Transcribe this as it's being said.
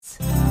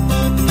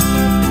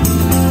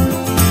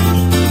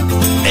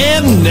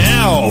Time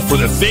now for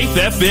the Faith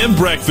FM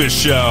Breakfast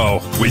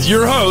Show with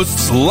your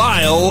hosts,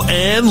 Lyle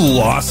and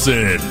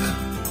Lawson.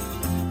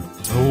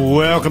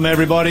 Welcome,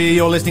 everybody.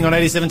 You're listening on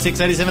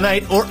 87.6,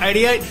 87.8 or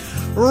 88,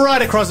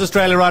 right across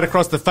Australia, right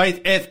across the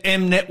Faith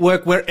FM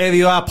network, wherever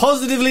you are.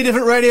 Positively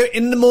Different Radio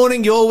in the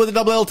morning. You're with the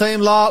Double L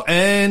team, Lyle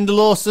and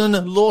Lawson.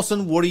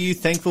 Lawson, what are you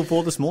thankful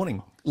for this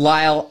morning?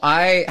 Lyle,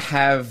 I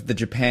have the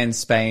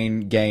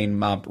Japan-Spain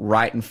game up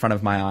right in front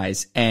of my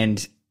eyes,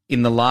 and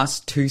in the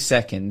last 2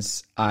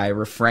 seconds, I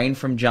refrained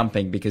from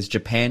jumping because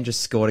Japan just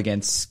scored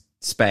against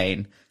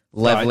Spain,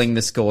 leveling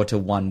the score to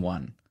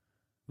 1-1.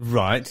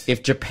 Right.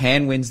 If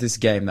Japan wins this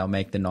game, they'll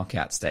make the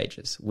knockout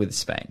stages with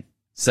Spain.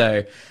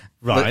 So,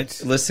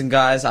 right. Listen,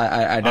 guys,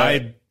 I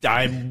know...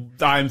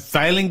 I'm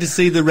failing to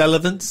see the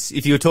relevance.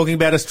 If you were talking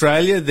about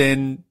Australia,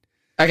 then...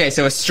 Okay,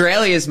 so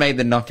Australia's made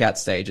the knockout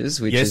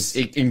stages, which is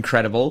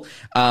incredible.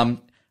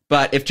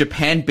 But if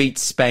Japan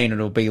beats Spain,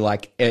 it'll be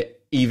like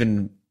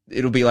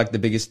the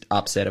biggest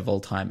upset of all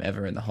time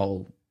ever in the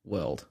whole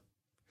world.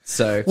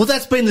 So, well,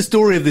 that's been the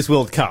story of this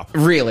World Cup.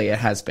 Really, it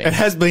has been. It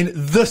has been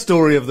the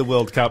story of the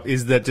World Cup,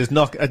 is that just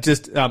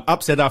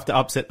upset after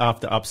upset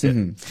after upset.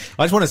 Mm-hmm.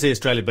 I just want to see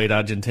Australia beat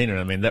Argentina.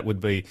 I mean, that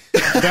would be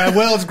the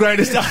world's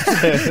greatest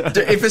upset.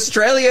 If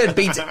Australia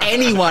beats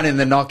anyone in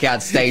the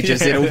knockout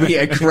stages, it'll be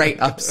a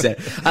great upset.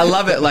 I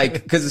love it,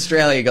 because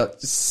Australia got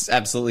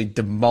absolutely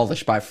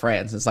demolished by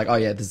France. It's like, oh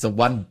yeah, there's a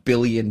 $1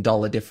 billion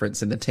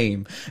difference in the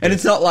team. And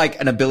it's not like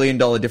 $1 billion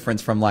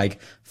difference from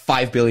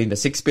 $5 billion to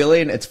 $6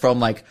 billion.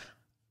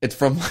 It's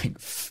from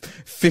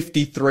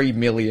 53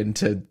 million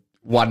to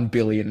 1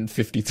 billion and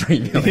 53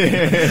 million.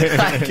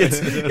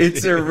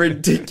 It's a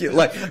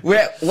ridiculous,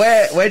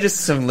 we're just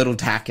some little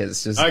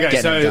tackers just getting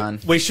it done.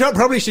 We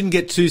probably shouldn't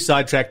get too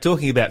sidetracked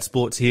talking about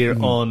sports here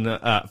on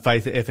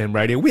Faith FM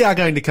Radio. We are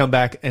going to come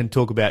back and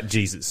talk about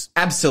Jesus.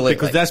 Absolutely.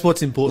 Because that's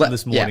what's important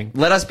this morning.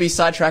 Yeah. Let us be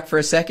sidetracked for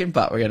a second,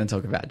 but we're going to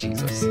talk about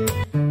Jesus.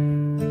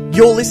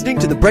 You're listening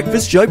to the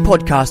Breakfast Show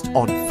podcast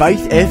on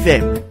Faith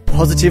FM.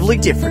 Positively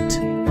different.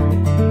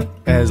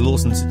 As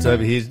Lawson sits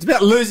over here, it's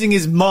about losing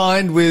his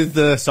mind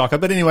with soccer.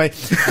 But anyway,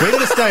 we're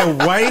going to stay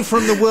away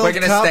from the World Cup. We're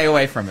going to stay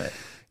away from it.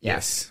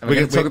 Yes. We're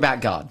going to talk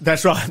about God.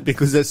 That's right,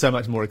 because that's so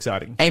much more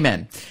exciting.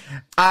 Amen.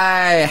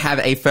 I have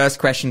a first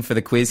question for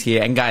the quiz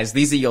here. And guys,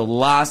 these are your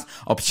last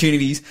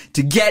opportunities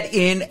to get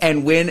in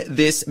and win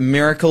this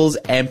Miracles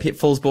and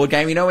Pitfalls board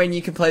game. You know when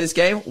you can play this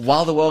game?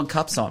 While the World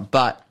Cup's on.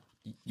 But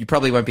you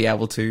probably won't be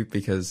able to,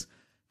 because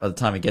by the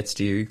time it gets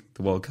to you,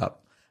 the World Cup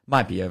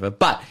might be over.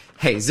 But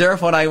hey,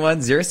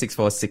 0491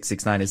 064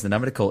 669 is the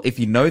number to call if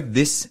you know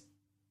this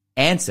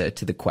answer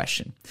to the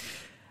question.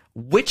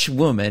 Which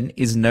woman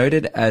is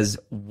noted as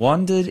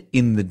wandered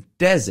in the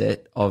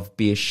desert of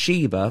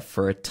Beersheba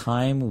for a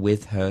time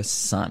with her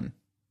son?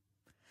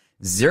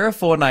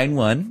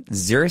 0491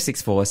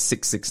 064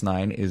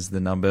 669 is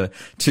the number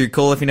to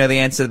call if you know the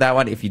answer to that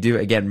one. If you do,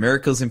 again,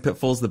 Miracles and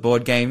Pitfalls, the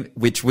board game,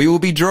 which we will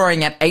be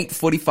drawing at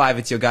 8:45.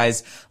 It's your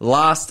guys'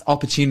 last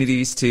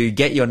opportunities to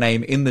get your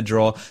name in the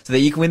draw so that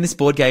you can win this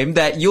board game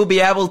that you'll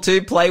be able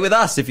to play with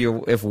us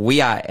if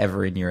we are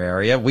ever in your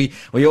area. We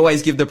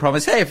always give the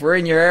promise, hey, if we're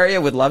in your area,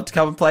 we'd love to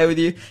come and play with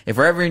you. If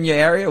we're ever in your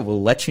area,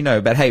 we'll let you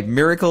know. But hey,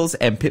 Miracles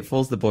and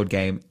Pitfalls, the board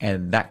game,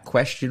 and that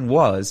question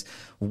was,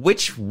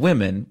 which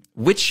woman,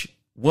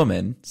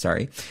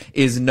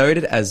 is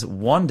noted as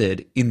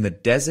wandered in the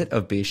desert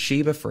of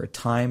Beersheba for a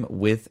time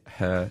with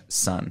her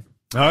son?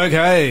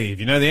 Okay, if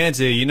you know the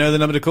answer, you know the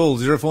number to call,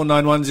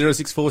 0491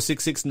 064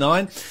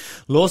 669.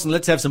 Lawson,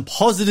 let's have some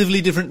positively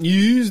different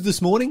news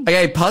this morning.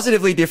 Okay,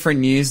 positively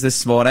different news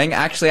this morning.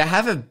 Actually, I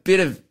have a bit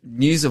of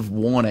news of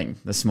warning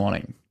this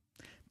morning.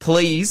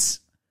 Please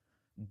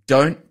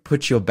don't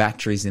put your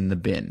batteries in the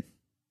bin.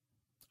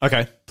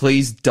 Okay.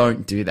 Please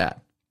don't do that.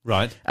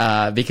 Right.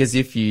 Because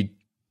if you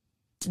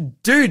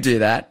do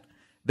that,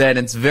 then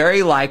it's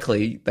very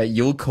likely that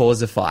you'll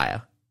cause a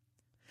fire.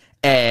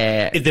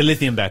 If they're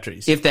lithium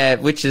batteries.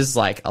 Which is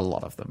like a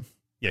lot of them.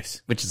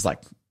 Yes. Which is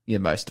like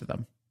most of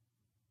them.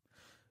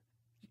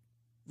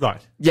 Right.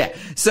 Yeah.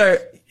 So,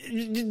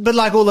 but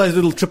like all those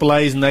little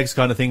AAAs and those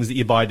kind of things that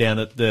you buy down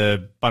at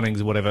the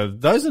Bunnings or whatever,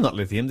 those are not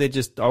lithium. They're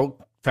just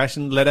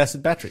old-fashioned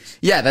lead-acid batteries.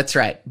 Yeah, that's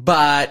right.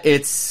 But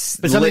it's...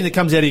 But something that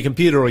comes out of your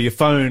computer or your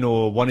phone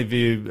or one of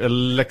your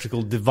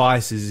electrical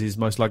devices is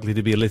most likely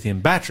to be a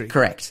lithium battery.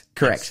 Correct.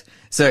 Yes.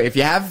 So if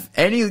you have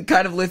any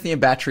kind of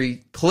lithium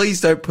battery, please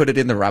don't put it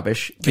in the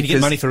rubbish. Can you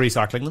get money for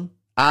recycling them?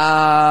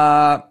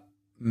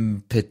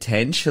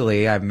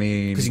 Potentially, I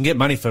mean... Because you can get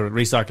money for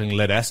recycling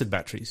lead-acid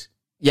batteries.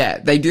 Yeah,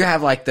 they do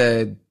have like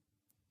the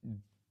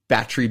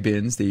battery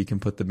bins that you can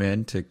put them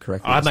in to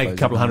correctly I make a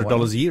couple of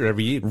 $100 a year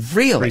every year.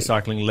 Really?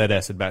 Recycling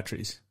lead-acid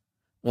batteries.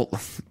 Well,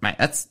 mate,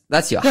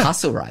 that's your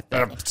hustle right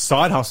there.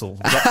 Side hustle.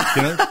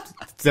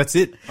 That's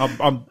it.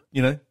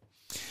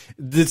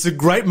 It's a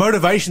great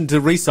motivation to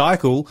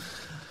recycle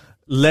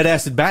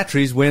lead-acid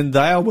batteries when they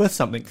are worth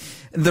something.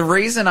 The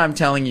reason I'm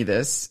telling you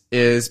this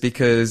is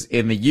because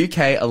in the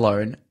UK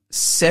alone,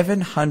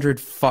 700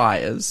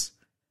 fires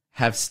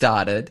have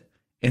started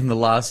in the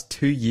last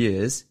 2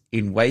 years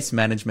in waste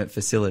management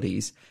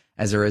facilities,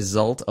 as a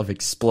result of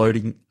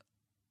exploding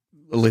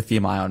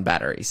lithium-ion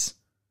batteries.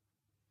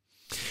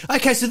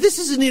 Okay, so this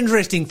is an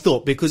interesting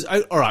thought because,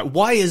 all right,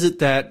 why is it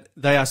that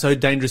they are so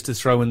dangerous to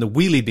throw in the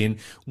wheelie bin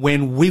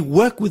when we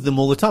work with them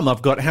all the time?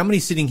 I've got how many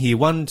sitting here?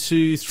 1,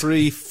 2,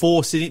 3,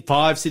 4,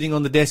 5 sitting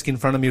on the desk in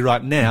front of me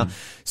right now.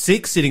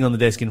 6 sitting on the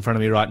desk in front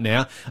of me right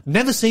now. I've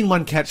never seen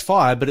one catch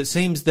fire, but it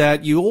seems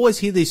that you always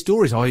hear these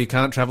stories. Oh, you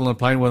can't travel on a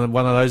plane with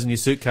one of those in your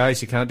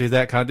suitcase. You can't do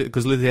that, can't do it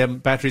because lithium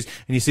batteries.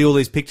 And you see all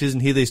these pictures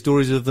and hear these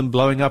stories of them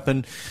blowing up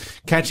and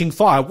catching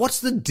fire. What's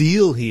the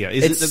deal here?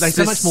 Is it that they're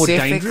so much more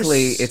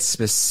dangerous?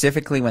 It's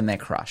specifically when they're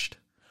crushed.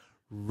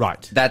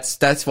 Right.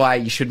 That's why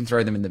you shouldn't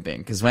throw them in the bin,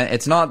 because when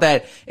it's not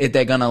that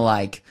they're gonna,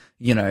 like,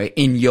 you know,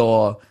 in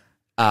your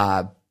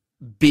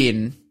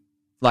bin,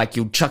 like,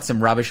 you'll chuck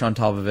some rubbish on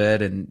top of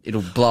it and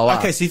it'll blow up.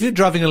 Okay, so if you're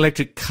driving an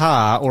electric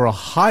car or a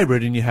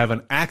hybrid and you have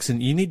an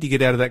accident, you need to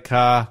get out of that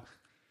car.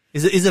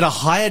 Is it a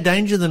higher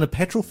danger than a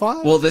petrol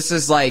fire? Well, this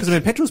is like, because I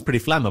mean, petrol's pretty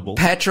flammable.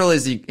 Petrol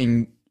is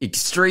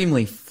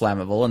extremely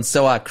flammable, and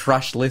so are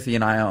crushed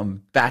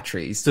lithium-ion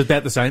batteries. So it's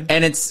about the same.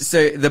 And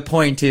so the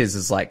point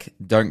is like,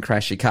 don't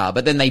crash your car.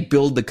 But then they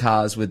build the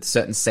cars with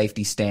certain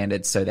safety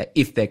standards so that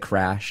if they're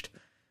crashed,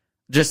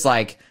 just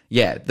like,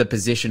 yeah, the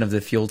position of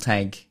the fuel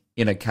tank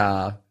in a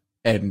car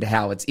and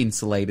how it's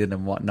insulated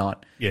and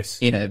whatnot. Yes.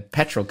 In a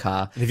petrol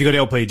car. And if you've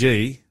got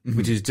LPG,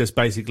 which is just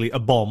basically a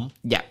bomb.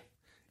 Yeah.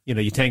 You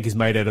know, your tank is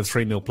made out of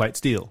 3 mil plate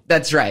steel.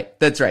 That's right.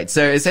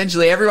 So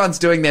essentially everyone's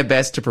doing their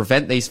best to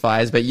prevent these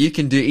fires, but you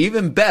can do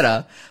even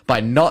better by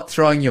not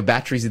throwing your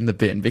batteries in the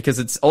bin, because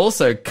it's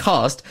also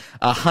cost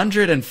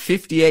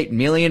 158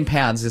 million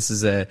pounds. This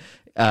is a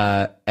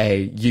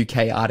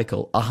UK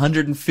article.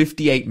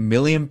 158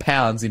 million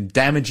pounds in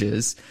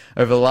damages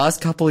over the last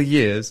couple of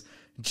years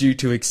due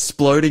to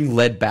exploding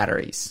lead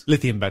batteries.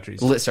 Lithium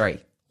batteries.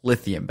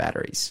 Lithium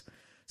batteries.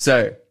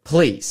 So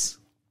please,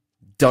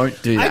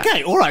 don't do that.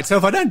 Okay, all right. So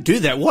if I don't do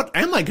that, what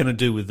am I going to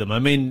do with them? I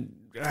mean,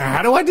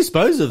 how do I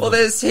dispose of them? Well,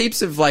 there's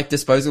heaps of, like,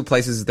 disposal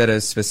places that are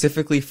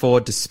specifically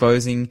for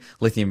disposing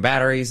lithium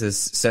batteries. There's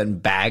certain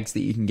bags that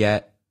you can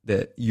get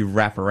that you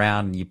wrap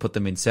around and you put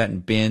them in certain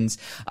bins.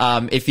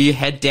 If you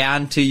head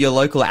down to your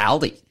local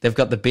Aldi, they've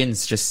got the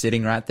bins just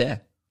sitting right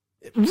there.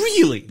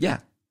 Really? Yeah.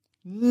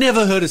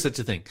 Never heard of such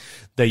a thing.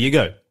 There you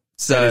go.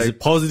 So that is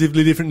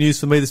positively different news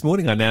for me this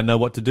morning. I now know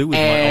what to do with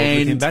my old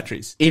lithium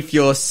batteries. If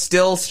you're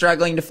still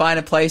struggling to find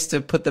a place to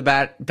put the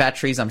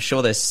batteries, I'm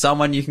sure there's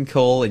someone you can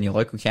call in your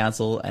local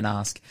council and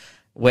ask,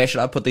 where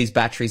should I put these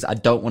batteries? I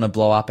don't want to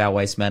blow up our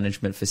waste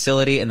management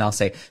facility. And they'll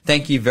say,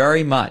 thank you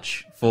very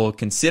much for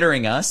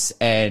considering us,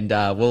 and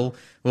we'll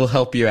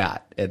help you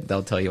out. And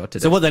they'll tell you what to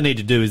do. So what they need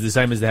to do is the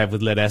same as they have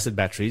with lead acid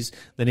batteries.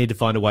 They need to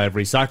find a way of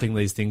recycling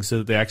these things so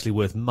that they're actually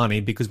worth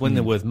money, because when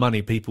they're worth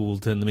money, people will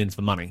turn them in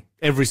for money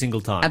every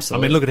single time.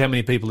 Absolutely. I mean, look at how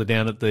many people are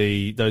down at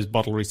those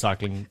bottle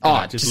recycling.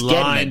 Just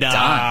lined getting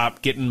it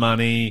up, getting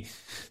money.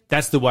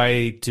 That's the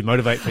way to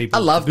motivate people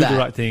I love to do that. the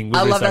right thing with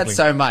I recycling. love that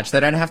so much. They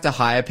don't have to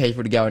hire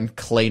people to go and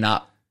clean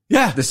up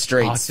the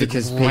streets, it's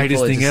because the greatest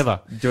people are thing just ever.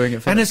 doing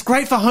it for and them. it's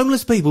great for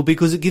homeless people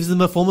because it gives them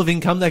a form of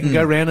income. They can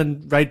go around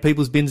and raid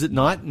people's bins at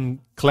night and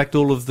collect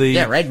all of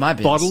the raid my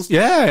bins. bottles.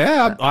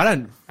 Yeah. I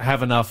don't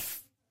have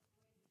enough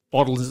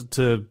bottles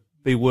to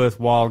be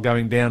worthwhile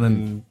going down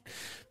and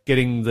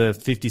getting the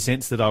 50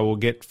 cents that I will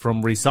get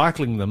from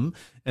recycling them.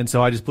 And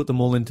so I just put them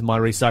all into my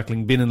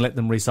recycling bin and let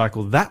them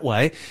recycle that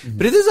way.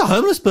 But if there's a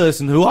homeless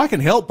person who I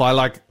can help by,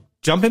 like,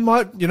 jump in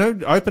my,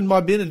 open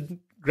my bin and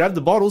grab the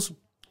bottles,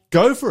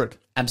 go for it.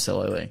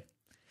 Absolutely.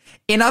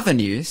 In other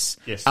news,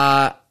 Yes.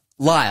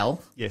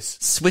 Lyle, Yes.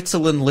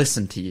 Switzerland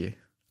listened to you.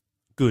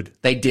 Good.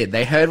 They did.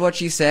 They heard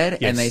what you said,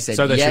 Yes. and they said,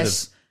 So they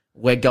yes,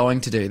 we're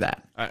going to do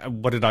that.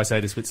 What did I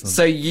say to Switzerland?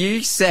 So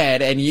you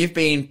said, and you've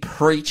been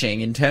preaching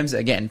in terms of,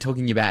 again,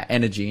 talking about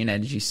energy and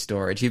energy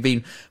storage, you've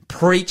been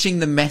preaching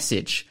the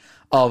message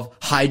of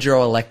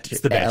hydroelectric.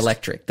 It's the best.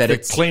 That the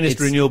it's cleanest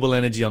renewable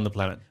energy on the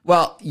planet.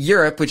 Well,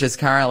 Europe, which is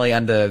currently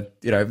under,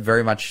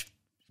 very much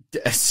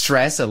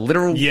stress, a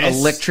literal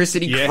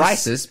electricity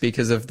crisis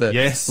because of the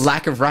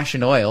lack of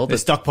Russian oil. They're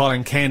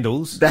stockpiling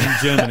candles in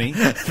Germany.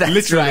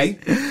 That's right.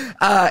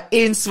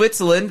 In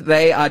Switzerland,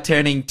 they are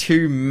turning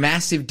 2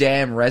 massive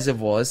dam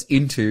reservoirs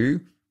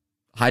into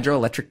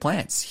hydroelectric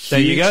plants. There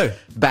you go.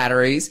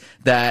 Batteries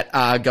that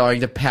are going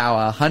to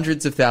power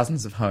hundreds of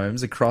thousands of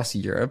homes across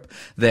Europe.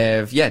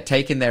 They've,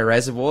 taken their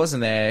reservoirs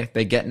and they're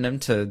getting them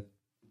to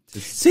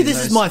See,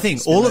 this is my thing.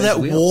 All of that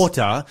wheels.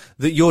 water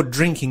that you're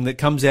drinking that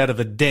comes out of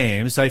a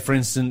dam, say, for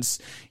instance,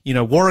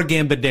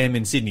 Warragamba Dam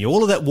in Sydney,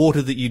 all of that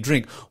water that you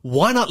drink,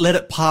 why not let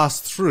it pass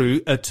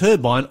through a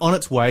turbine on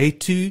its way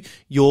to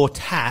your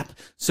tap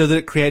so that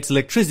it creates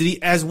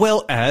electricity as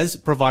well as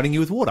providing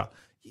you with water?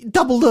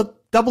 Double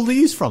the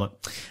use from it.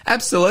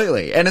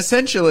 Absolutely. And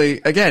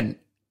essentially, again,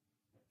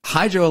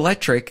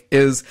 hydroelectric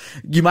is,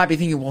 you might be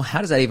thinking, well,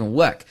 how does that even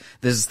work?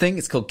 There's this thing,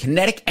 it's called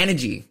kinetic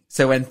energy.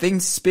 So when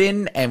things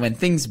spin and when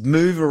things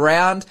move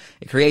around,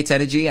 it creates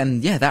energy.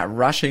 And yeah, that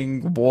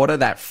rushing water,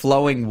 that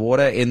flowing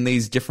water in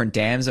these different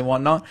dams and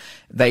whatnot,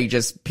 they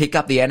just pick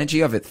up the energy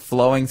of it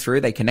flowing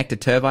through. They connect a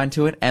turbine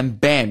to it and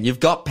bam,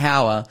 you've got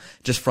power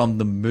just from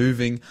the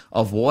moving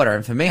of water.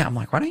 And for me, I'm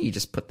like, why don't you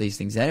just put these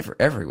things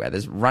everywhere?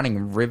 There's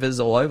running rivers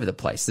all over the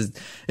place.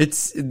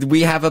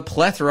 We have a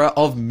plethora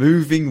of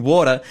moving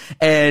water.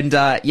 And,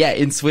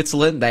 in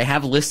Switzerland, they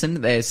have listened.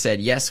 They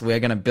said, yes, we're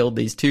going to build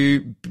these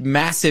 2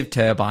 massive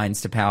turbines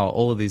to power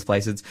all of these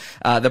places.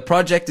 The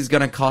project is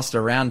going to cost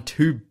around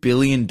 $2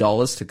 billion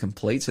to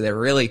complete. So they're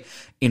really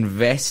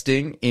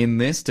investing in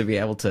this to be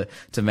able to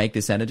make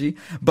this energy.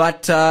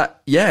 But,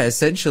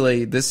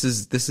 essentially this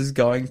is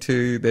going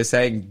to, they're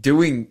saying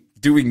doing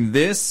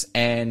this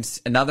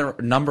and another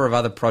number of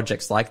other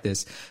projects like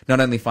this,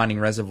 not only finding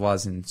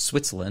reservoirs in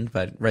Switzerland,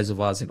 but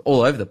reservoirs in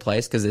all over the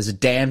place because there's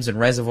dams and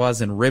reservoirs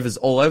and rivers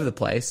all over the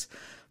place.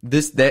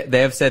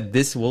 They have said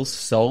this will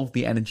solve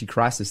the energy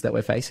crisis that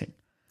we're facing.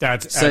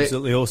 That's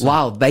absolutely awesome.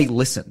 Wow, they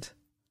listened.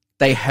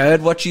 They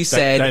heard what you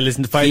said. They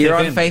listened to Faith here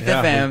FM. on Faith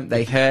FM.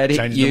 They heard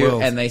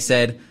you, and they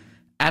said,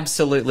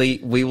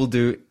 absolutely, we will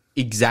do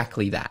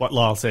exactly that. What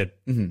Lyle said.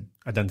 Mm-hmm.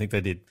 I don't think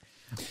they did.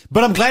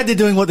 But I'm glad they're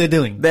doing what they're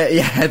doing.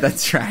 Yeah,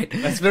 that's right.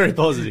 That's very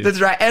positive.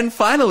 That's right. And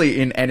finally,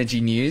 in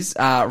energy news,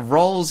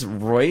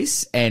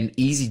 Rolls-Royce and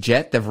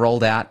EasyJet, they've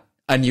rolled out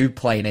a new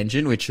plane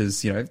engine, which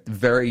is,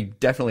 very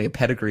definitely a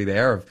pedigree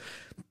there of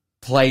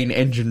plane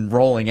engine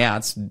rolling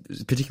out,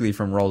 particularly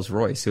from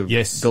Rolls-Royce, who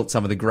have built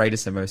some of the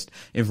greatest and most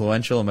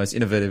influential and most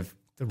innovative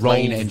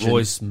plane engine.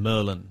 Rolls-Royce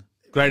Merlin.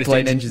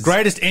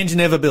 Greatest engine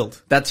ever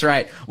built. That's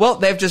right. Well,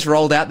 they've just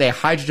rolled out their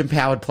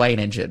hydrogen-powered plane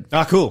engine.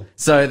 Ah, cool.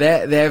 So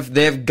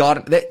they've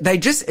got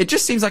it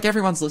just seems like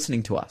everyone's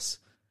listening to us.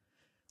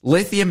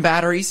 Lithium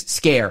batteries,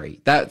 scary.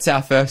 That's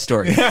our first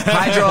story.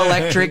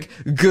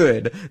 Hydroelectric,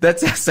 good.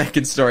 That's our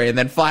second story. And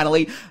then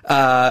finally,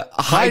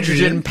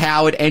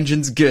 hydrogen-powered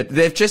engines, good.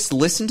 They've just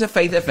listened to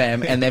Faith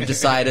FM and they've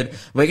decided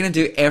we're going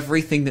to do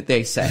everything that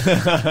they say.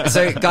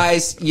 So,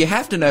 guys, you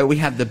have to know we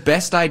have the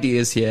best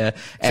ideas here.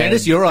 Send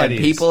us your ideas.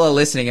 And people are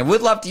listening. And we'd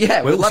love to,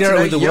 we'd love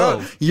to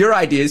know your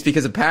ideas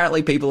because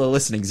apparently people are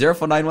listening.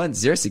 0491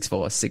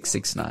 064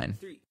 669.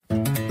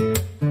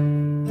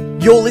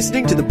 You're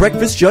listening to the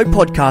Breakfast Show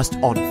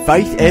podcast on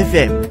Faith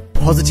FM.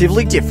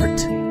 Positively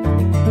different.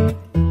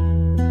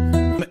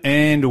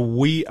 And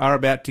we are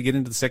about to get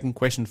into the second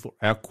question for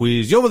our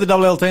quiz. You're with the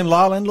Double L team,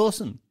 Lyle and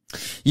Lawson.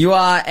 You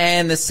are,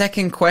 and the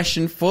second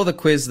question for the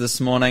quiz this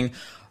morning,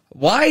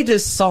 why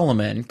does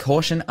Solomon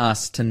caution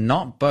us to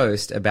not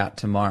boast about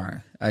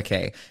tomorrow?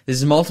 Okay, this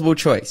is multiple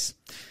choice.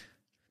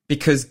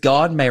 Because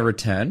God may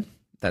return.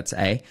 That's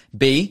A.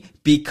 B,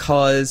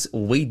 because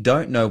we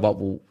don't know what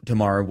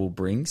tomorrow will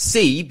bring.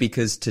 C,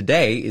 because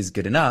today is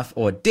good enough.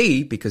 Or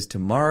D, because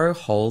tomorrow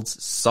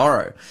holds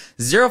sorrow.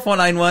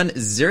 0491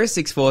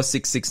 064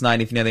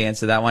 669 if you know the answer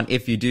to that one.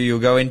 If you do, you'll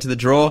go into the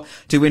draw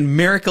to win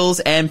Miracles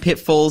and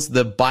Pitfalls,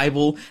 the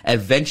Bible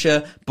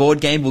adventure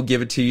board game. We'll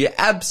give it to you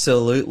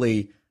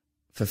absolutely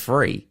for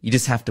free. You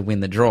just have to win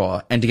the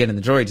draw. And to get in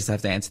the draw, you just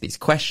have to answer these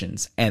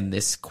questions. And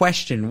this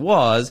question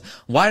was,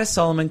 why does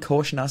Solomon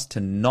caution us to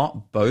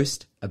not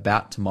boast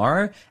about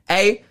tomorrow?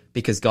 A,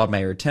 because God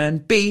may return.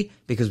 B,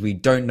 because we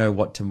don't know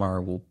what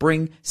tomorrow will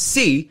bring.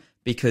 C,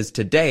 because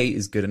today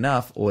is good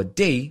enough. Or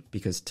D,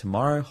 because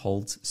tomorrow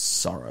holds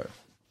sorrow.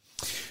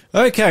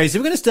 Okay, so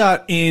we're going to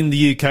start in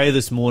the UK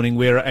this morning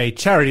where a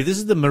charity, this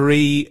is the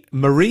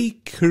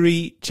Marie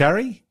Curie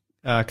charity,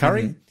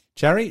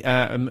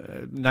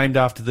 named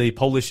after the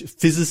Polish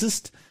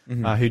physicist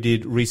who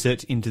did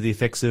research into the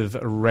effects of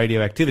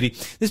radioactivity.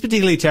 This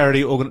particular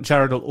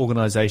charitable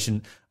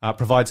organisation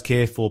provides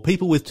care for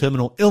people with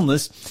terminal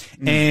illness,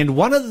 and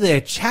one of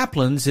their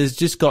chaplains has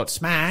just got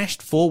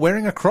smashed for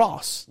wearing a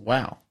cross.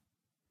 Wow.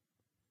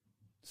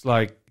 It's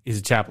like, he's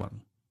a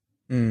chaplain.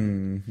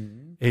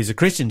 Mm-hmm. He's a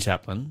Christian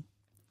chaplain,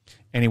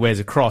 and he wears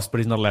a cross, but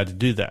he's not allowed to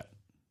do that.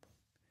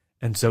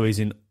 And so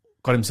he's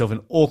got himself in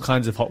all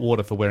kinds of hot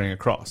water for wearing a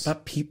cross.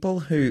 But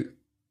people who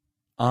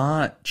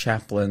aren't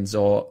chaplains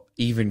or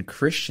even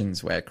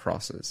Christians wear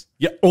crosses.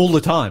 Yeah, all the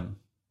time.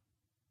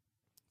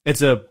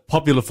 It's a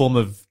popular form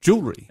of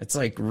jewelry. It's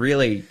like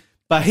really...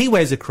 But he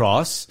wears a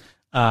cross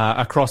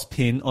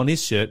pin on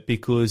his shirt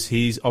because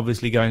he's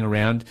obviously going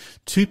around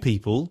to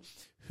people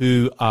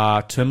who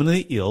are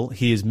terminally ill.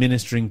 He is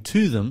ministering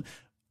to them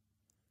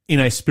in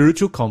a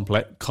spiritual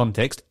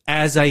context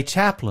as a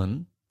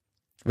chaplain.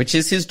 Which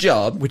is his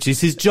job.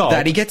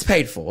 That he gets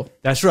paid for.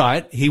 That's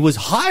right. He was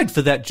hired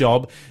for that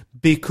job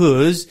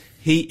because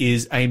he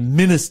is a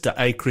minister,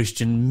 a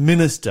Christian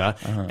minister,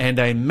 and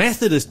a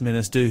Methodist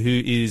minister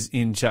who is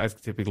in charge.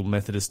 Typical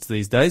Methodists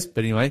these days.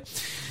 But anyway,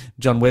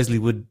 John Wesley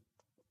would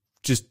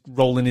just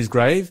roll in his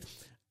grave.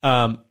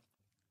 But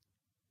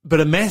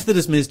a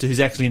Methodist minister who's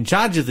actually in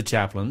charge of the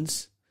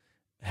chaplains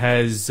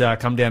has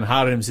come down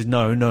hard on him and said,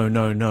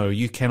 no,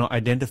 you cannot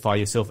identify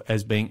yourself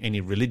as being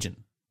any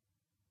religion.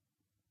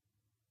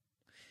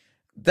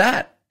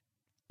 That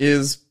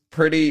is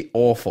pretty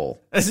awful.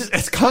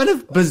 It's kind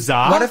of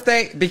bizarre. What if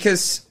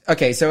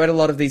so at a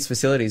lot of these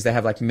facilities, they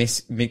have like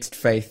mixed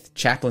faith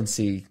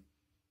chaplaincy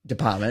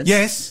departments.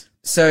 Yes.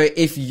 So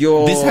if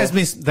you're...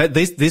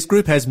 This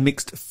group has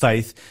mixed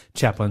faith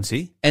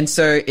chaplaincy. And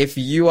so if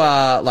you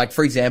are, like,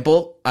 for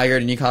example, I go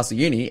to Newcastle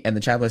Uni and the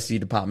chaplaincy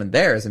department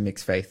there is a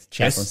mixed faith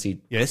chaplaincy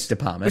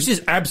department. Which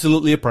is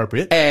absolutely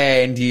appropriate.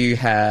 And you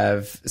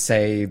have,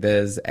 say,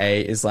 there's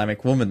a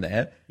Islamic woman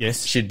there.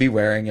 Yes. Should be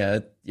wearing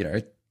a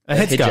headscarf.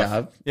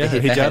 A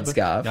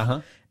headscarf.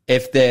 Uh-huh.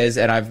 If there's,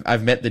 and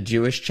I've met the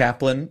Jewish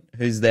chaplain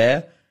who's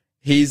there,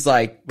 he's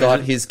like got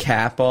his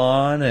cap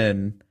on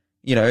and...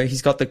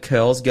 he's got the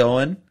curls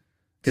going.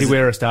 Does he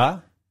wear a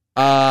star?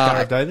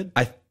 Star of David?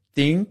 I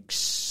think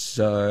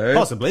so.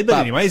 Possibly, but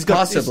anyway, he's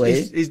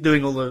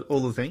doing all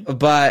the thing.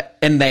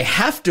 And they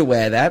have to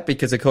wear that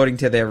because according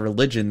to their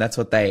religion, that's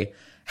what they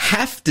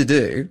have to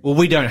do. Well,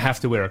 we don't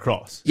have to wear a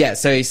cross. Yeah,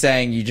 so he's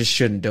saying you just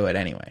shouldn't do it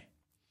anyway.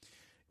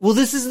 Well,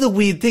 this is the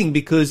weird thing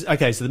because, so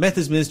the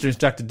Methodist minister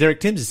instructed Derek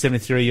Timms, a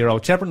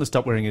 73-year-old chaplain, to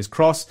stop wearing his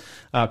cross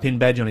pin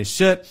badge on his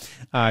shirt.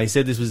 He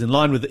said this was in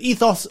line with the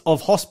ethos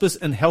of hospice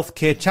and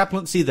healthcare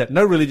chaplaincy that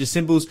no religious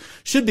symbols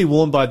should be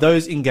worn by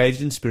those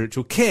engaged in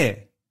spiritual care.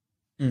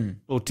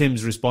 Well,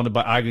 Timms responded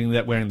by arguing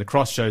that wearing the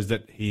cross shows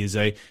that he is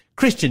a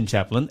Christian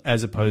chaplain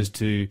as opposed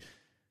to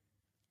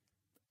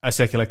a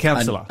secular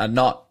counsellor. A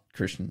not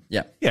Christian,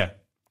 yeah. Yeah.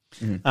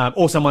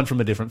 Or someone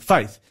from a different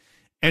faith.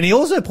 And he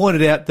also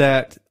pointed out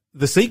that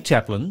the Sikh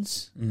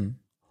chaplains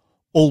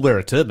all wear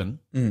a turban,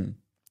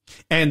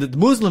 and the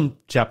Muslim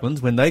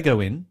chaplains, when they go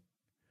in,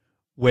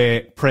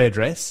 wear prayer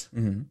dress.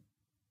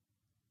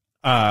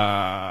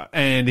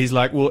 And he's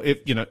like, well,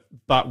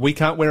 but we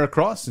can't wear a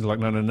cross. He's like,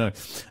 no.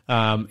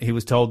 He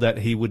was told that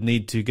he would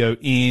need to go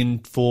in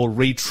for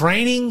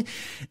retraining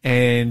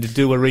and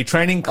do a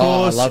retraining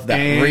course. Oh, I love that.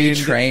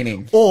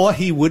 Retraining. Or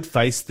he would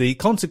face the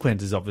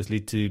consequences,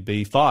 obviously, to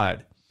be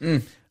fired.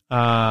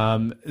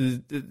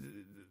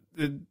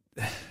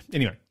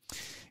 Anyway,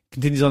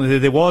 continues on.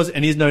 There was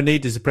and is no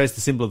need to suppress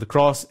the symbol of the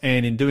cross,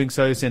 and in doing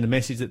so, send a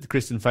message that the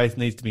Christian faith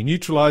needs to be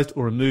neutralised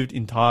or removed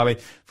entirely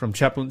from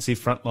chaplaincy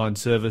frontline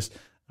service.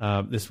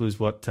 This was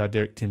what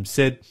Derek Timms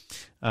said.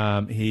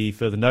 He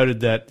further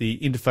noted that the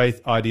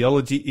interfaith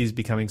ideology is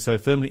becoming so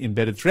firmly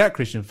embedded throughout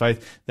Christian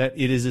faith that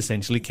it is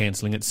essentially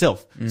cancelling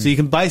itself. So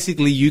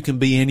you can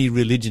be any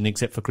religion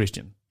except for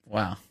Christian.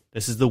 Wow.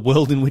 This is the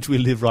world in which we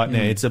live right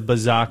now. It's a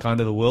bizarre kind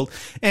of a world.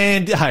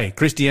 And, hey,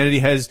 Christianity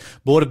has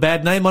brought a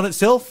bad name on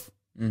itself.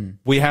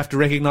 We have to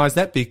recognise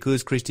that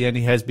because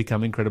Christianity has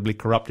become incredibly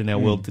corrupt in our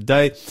world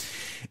today.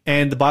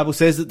 And the Bible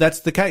says that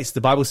that's the case.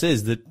 The Bible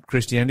says that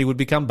Christianity would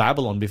become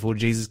Babylon before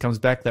Jesus comes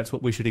back. That's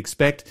what we should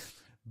expect.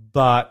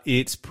 But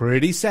it's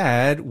pretty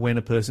sad when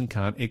a person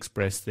can't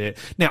express their...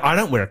 Now, I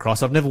don't wear a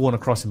cross. I've never worn a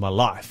cross in my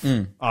life.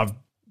 I've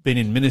been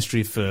in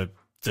ministry for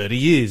 30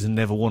 years and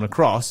never worn a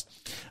cross.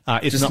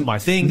 It's not my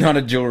thing. Not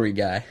a jewelry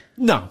guy.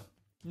 No,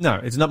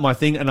 it's not my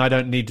thing, and I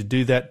don't need to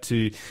do that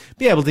to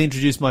be able to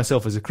introduce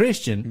myself as a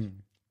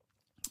Christian.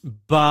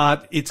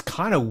 But it's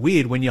kind of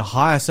weird when you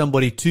hire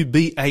somebody to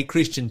be a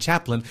Christian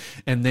chaplain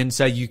and then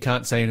say you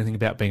can't say anything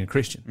about being a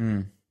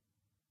Christian.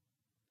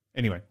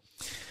 Anyway.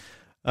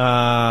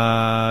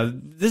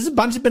 There's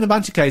been a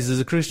bunch of cases.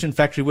 There's a Christian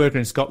factory worker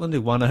in Scotland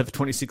who won over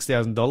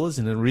 $26,000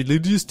 in a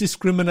religious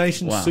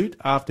discrimination suit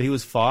after he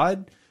was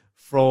fired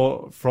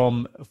for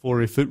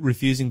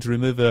refusing to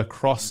remove a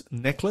cross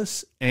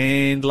necklace.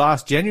 And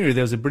last January,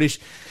 there was a British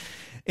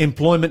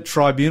employment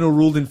tribunal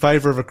ruled in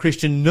favour of a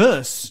Christian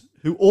nurse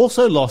who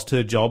also lost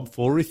her job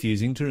for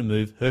refusing to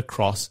remove her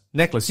cross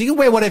necklace. You can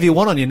wear whatever you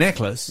want on your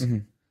necklace.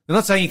 They're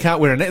not saying you can't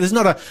wear a necklace.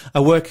 There's not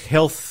a work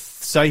health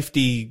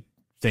safety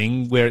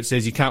thing where it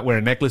says you can't wear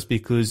a necklace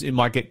because it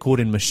might get caught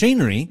in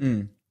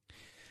machinery.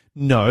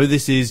 No,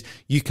 this is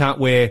you can't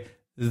wear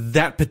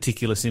that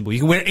particular symbol. You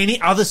can wear any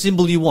other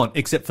symbol you want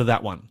except for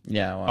that one.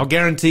 Yeah, well. I'll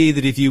guarantee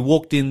that if you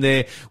walked in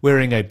there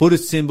wearing a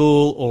Buddhist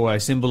symbol or a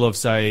symbol of,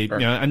 say,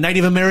 a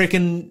Native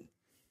American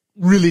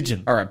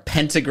religion. Or a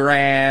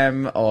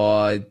pentagram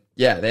or,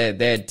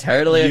 they're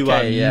totally you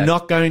okay. You are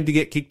not going to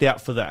get kicked out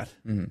for that.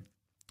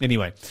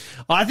 Anyway,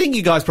 I think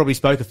you guys probably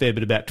spoke a fair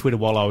bit about Twitter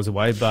while I was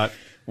away, but...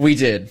 We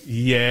did.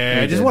 Yeah,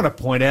 I just want to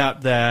point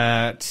out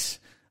that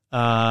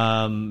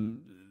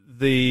during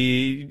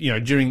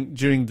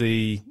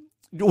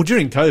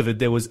COVID,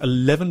 there was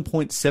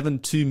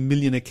 11.72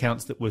 million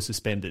accounts that were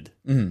suspended.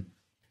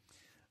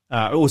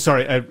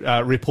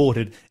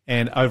 Reported,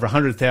 and over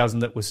 100,000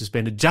 that were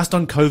suspended just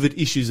on COVID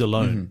issues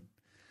alone.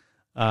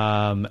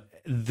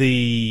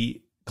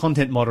 The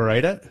content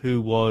moderator,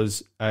 who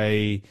was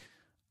a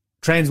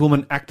trans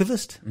woman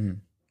activist,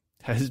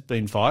 has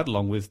been fired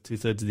along with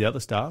 2/3 of the other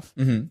staff.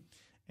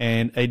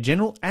 And a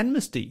general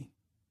amnesty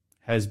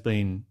has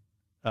been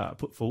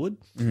put forward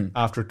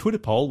after a Twitter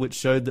poll which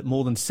showed that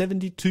more than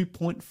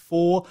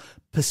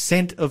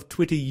 72.4% of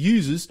Twitter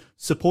users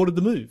supported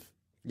the move.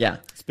 Yeah.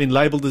 It's been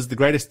labelled as the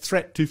greatest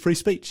threat to free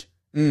speech.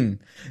 Dude,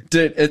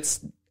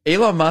 it's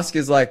Elon Musk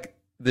is like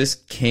this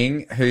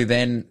king who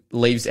then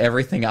leaves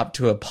everything up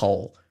to a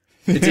poll.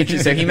 It's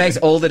interesting. He makes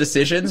all the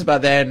decisions,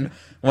 but then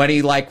when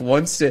he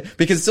wants to,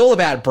 because it's all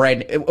about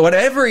brand,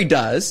 whatever he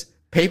does,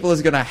 people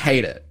is going to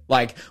hate it.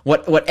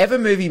 Whatever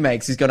movie he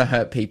makes is going to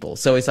hurt people.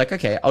 So he's like,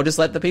 okay, I'll just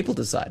let the people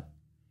decide.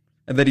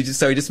 And then he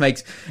just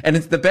makes, and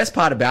the best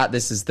part about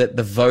this is that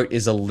the vote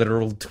is a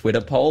literal Twitter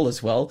poll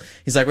as well.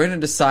 He's like, we're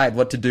going to decide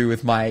what to do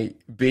with my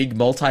big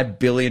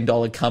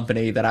multi-billion-dollar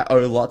company that I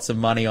owe lots of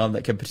money on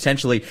that can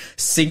potentially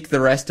sink the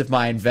rest of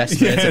my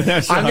investments. Yeah,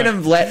 that's I'm right.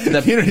 going to let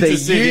the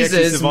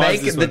users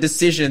make this the one.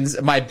 decisions,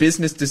 my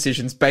business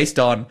decisions based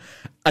on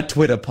a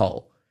Twitter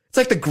poll. It's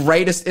like the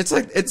greatest, it's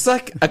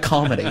like a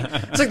comedy.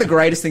 It's like the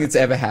greatest thing that's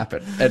ever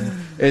happened. And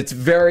it's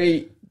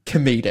very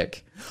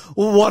comedic.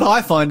 Well, what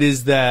I find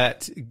is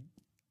that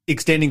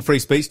extending free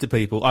speech to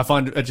people, I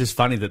find it just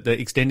funny that the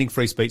extending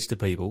free speech to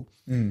people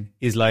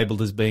is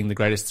labelled as being the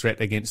greatest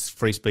threat against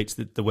free speech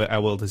that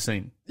our world has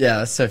seen. Yeah,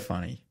 that's so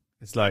funny.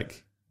 It's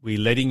like, we're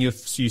letting you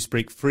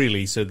speak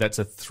freely, so that's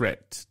a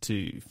threat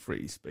to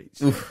free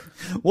speech.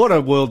 Oof. What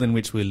a world in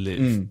which we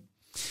live.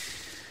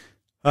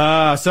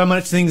 So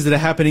much things that are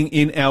happening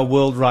in our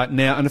world right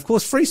now. And of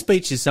course, free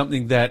speech is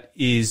something that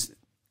is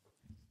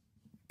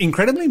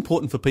incredibly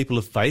important for people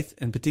of faith,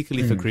 and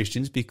particularly for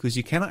Christians, because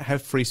you cannot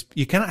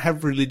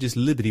have religious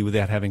liberty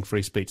without having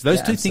free speech.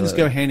 Those two things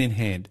go hand in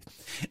hand.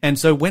 And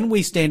so when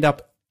we stand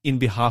up in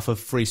behalf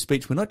of free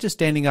speech, we're not just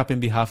standing up in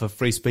behalf of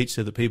free speech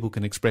so that people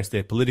can express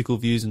their political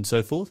views and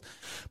so forth,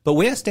 but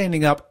we are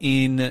standing up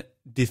in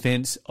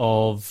defense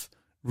of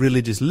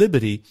religious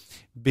liberty,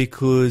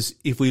 because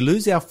if we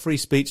lose our free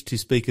speech to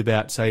speak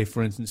about, say,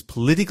 for instance,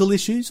 political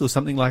issues or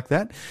something like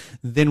that,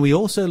 then we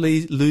also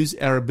lose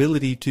our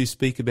ability to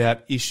speak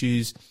about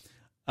issues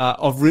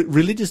of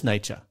religious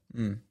nature.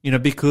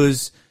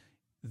 Because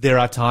there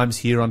are times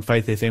here on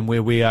Faith FM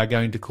where we are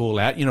going to call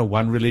out,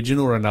 one religion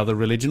or another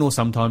religion, or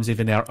sometimes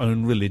even our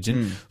own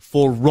religion,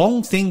 for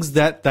wrong things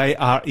that they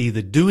are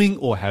either doing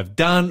or have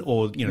done,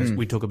 or,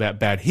 we talk about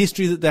bad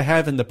history that they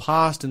have in the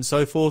past and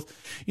so forth.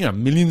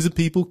 Millions of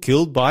people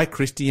killed by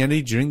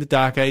Christianity during the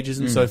Dark Ages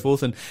and so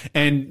forth,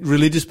 and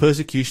religious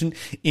persecution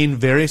in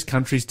various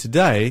countries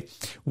today.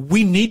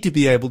 We need to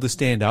be able to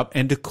stand up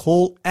and to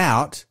call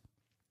out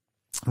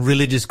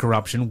religious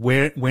corruption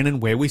when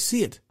and where we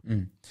see it.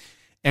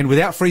 And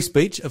without free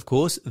speech, of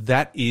course,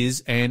 that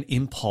is an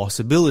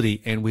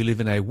impossibility. And we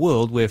live in a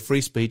world where free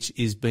speech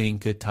is being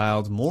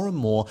curtailed more and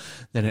more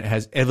than it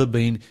has ever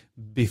been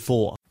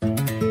before.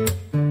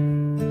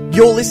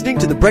 You're listening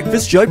to the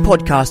Breakfast Show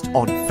podcast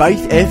on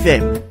Faith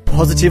FM.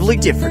 Positively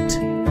different.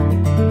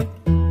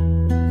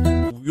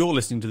 You're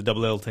listening to the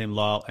Double L team,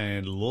 Lyle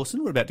and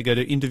Lawson. We're about to go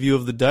to interview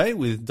of the day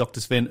with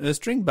Dr. Sven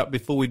Östring, but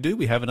before we do,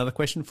 we have another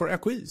question for our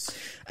quiz.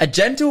 A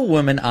gentle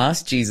woman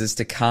asked Jesus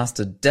to cast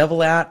a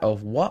devil out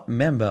of what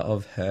member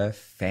of her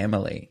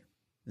family?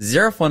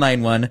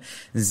 0491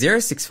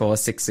 064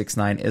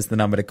 669 is the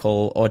number to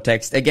call or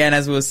text. Again,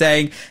 as we were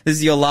saying, this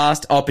is your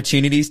last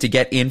opportunities to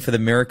get in for the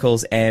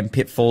Miracles and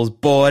Pitfalls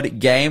board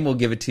game. We'll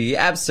give it to you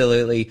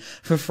absolutely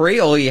for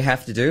free. All you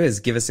have to do is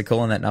give us a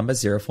call on that number,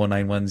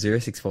 0491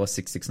 064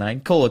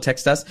 669. Call or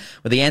text us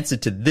with the answer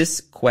to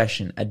this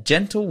question. A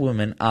gentle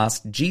woman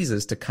asked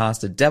Jesus to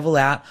cast a devil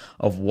out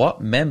of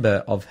what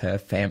member of her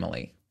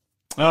family?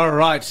 All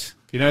right.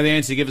 If you know the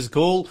answer, give us a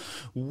call.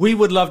 We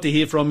would love to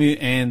hear from you,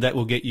 and that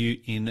will get you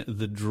in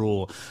the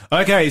draw.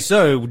 Okay,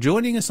 so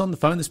joining us on the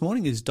phone this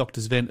morning is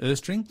Dr. Sven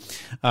Östring.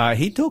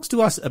 He talks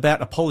to us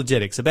about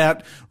apologetics,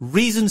 about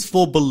reasons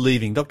for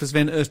believing. Dr.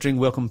 Sven Östring,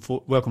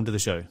 welcome to the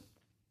show.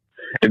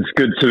 It's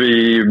good to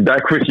be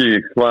back with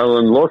you, Lyle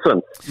and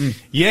Lawson.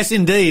 Yes,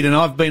 indeed, and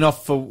I've been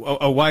off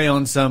away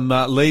on some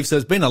leave, so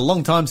it's been a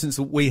long time since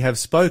we have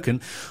spoken.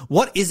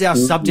 What is our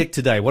subject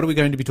today? What are we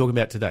going to be talking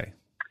about today?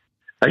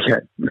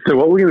 Okay, so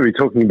what we're going to be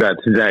talking about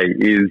today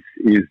is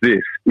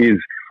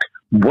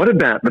what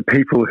about the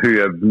people who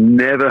have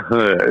never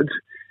heard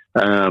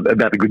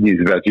about the good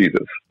news about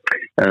Jesus?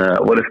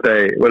 What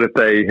if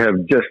they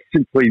have just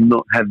simply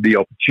not had the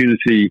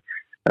opportunity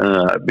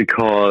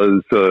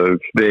because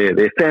of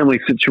their family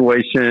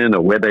situation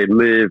or where they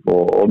live,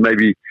 or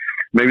maybe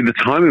the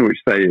time in which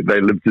they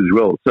lived as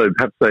well. So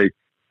perhaps they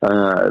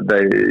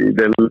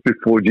lived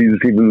before Jesus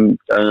even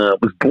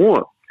was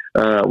born.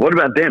 What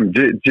about them?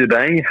 Do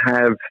they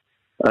have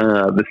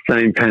the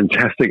same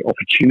fantastic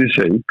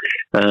opportunity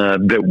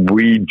that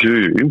we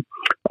do?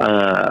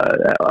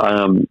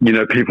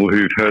 People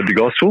who've heard the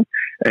gospel,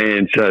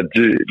 and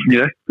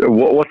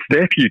what's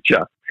their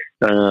future?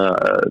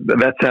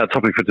 That's our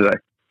topic for today.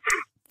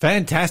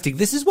 Fantastic.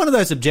 This is one of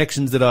those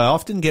objections that I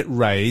often get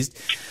raised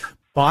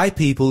by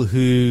people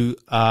who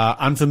are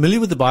unfamiliar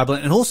with the Bible,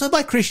 and also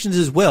by Christians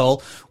as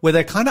well, where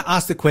they kind of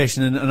ask the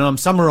question, and I'm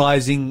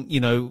summarizing,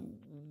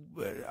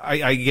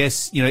 I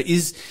guess,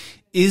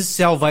 is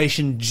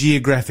salvation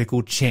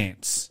geographical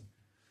chance?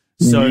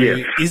 So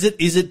yes.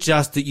 Is it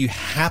just that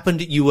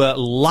you were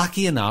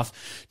lucky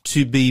enough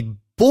to be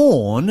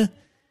born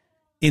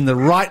in the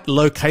right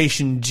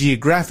location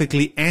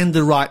geographically and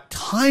the right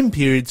time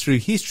period through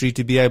history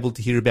to be able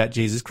to hear about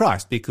Jesus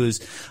Christ. Because,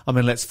 I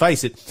mean, let's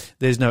face it,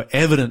 there's no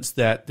evidence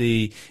that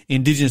the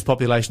indigenous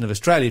population of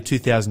Australia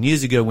 2,000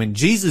 years ago when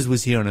Jesus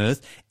was here on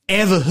earth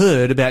ever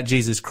heard about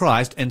Jesus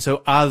Christ. And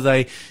so are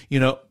they,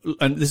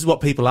 and this is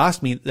what people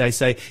ask me, they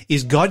say,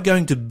 is God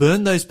going to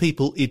burn those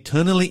people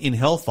eternally in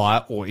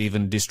hellfire or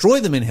even destroy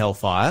them in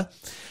hellfire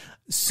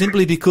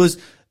simply because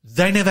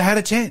they never had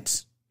a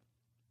chance?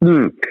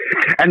 And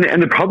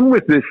the problem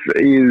with this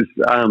is,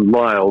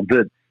 Lyle,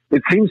 that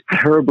it seems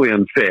terribly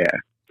unfair.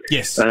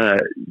 Yes.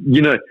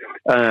 You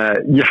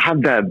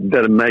have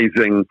that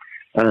amazing,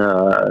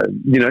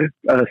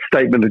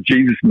 statement that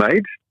Jesus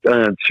made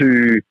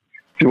to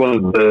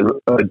one of the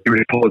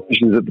Jewish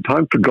politicians at the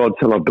time, for God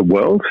so loved the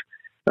world,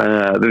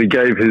 that he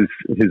gave his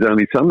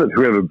only son, that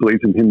whoever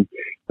believes in him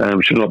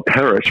should not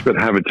perish but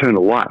have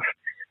eternal life.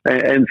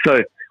 And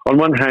so on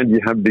one hand,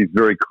 you have these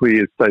very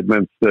clear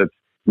statements that,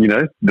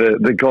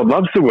 that God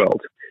loves the world.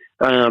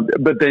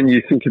 But then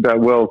you think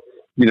about,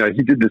 he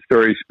did this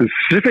very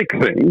specific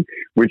thing,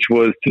 which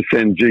was to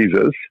send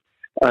Jesus.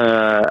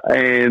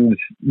 And,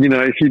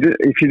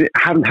 if you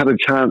hadn't had a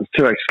chance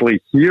to actually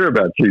hear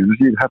about Jesus,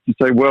 you'd have to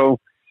say, what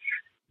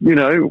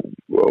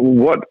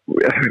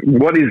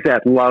is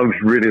that love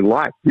really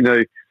like?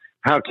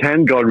 How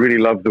can God really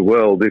love the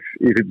world if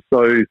it's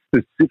so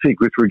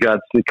specific with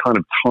regards to kind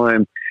of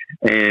time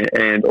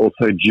and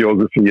also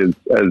geography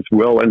as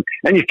well, and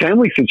your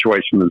family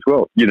situation as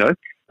well.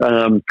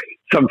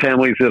 Some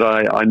families that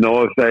I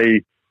know of,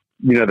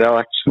 they'll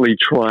actually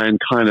try and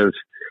kind of,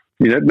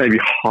 maybe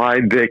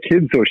hide their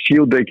kids or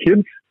shield their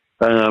kids.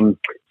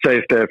 Say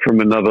if they're from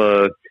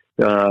another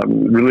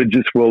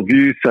religious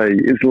worldview, say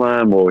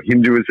Islam or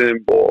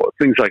Hinduism or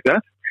things like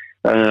that,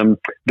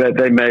 that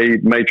they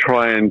may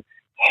try and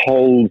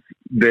hold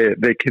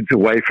their kids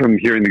away from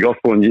hearing the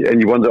gospel,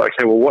 and you wonder,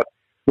 okay, well,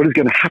 what is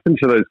going to happen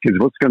to those kids?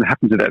 What's going to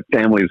happen to that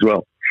family as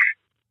well?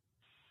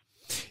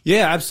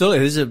 Yeah,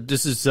 absolutely.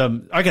 This is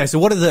okay. So,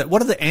 what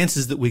are the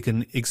answers that we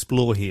can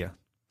explore here?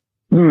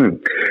 So,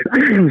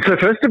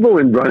 first of all,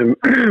 in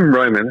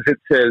Romans, it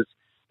says,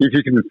 if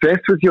you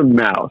confess with your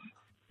mouth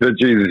that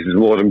Jesus is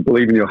Lord and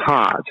believe in your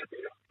heart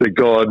that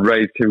God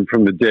raised him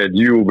from the dead,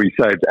 you will be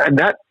saved. And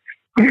that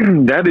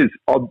is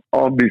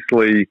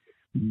obviously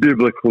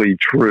biblically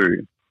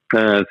true.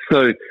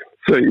 So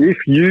if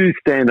you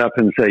stand up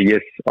and say,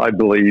 yes, I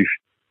believe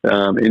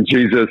in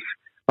Jesus,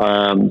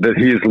 that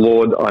he is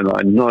Lord, and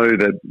I know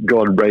that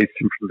God raised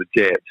him from the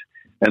dead,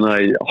 and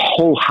I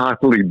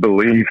wholeheartedly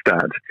believe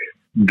that,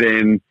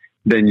 then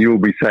you'll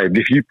be saved.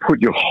 If you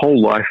put your whole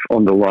life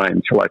on the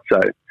line, shall I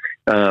say,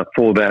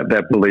 for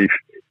that belief,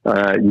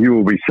 you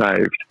will be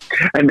saved.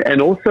 And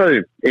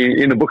also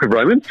in the book of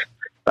Romans,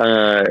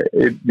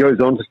 it goes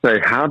on to say,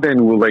 how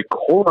then will they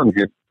call on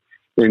him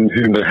in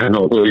whom they have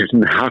not believed,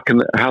 and how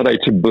they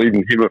to believe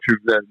in him of whom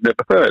they have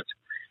never heard,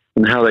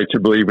 and how they to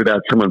believe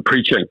without someone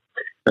preaching,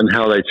 and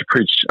how they to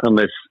preach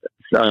unless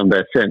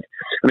they're sent.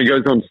 And he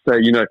goes on to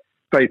say,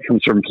 faith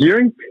comes from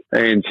hearing,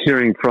 and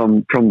hearing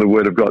from the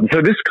word of God. And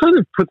so this kind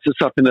of puts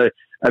us up in a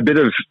bit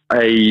of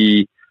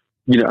a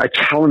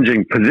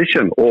challenging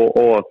position,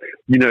 or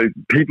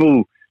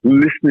people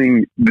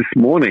listening this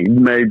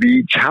morning may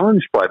be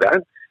challenged by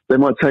that. They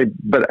might say,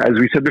 but as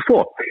we said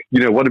before,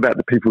 what about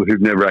the people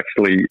who've never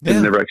actually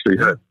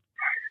heard?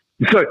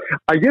 So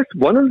I guess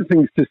one of the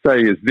things to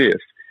say is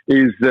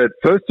that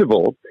first of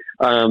all,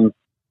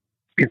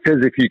 it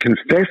says if you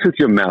confess with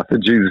your mouth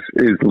that Jesus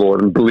is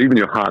Lord and believe in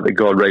your heart that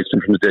God raised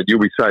him from the dead, you'll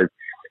be saved.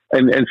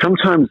 And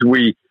sometimes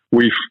we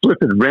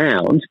flip it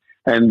round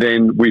and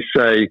then we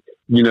say,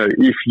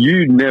 if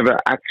you never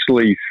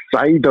actually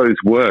say those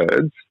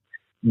words,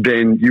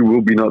 then you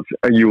will not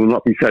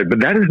be saved.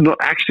 But that is not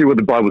actually what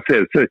the Bible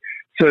says. So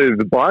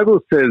the Bible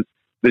says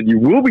that you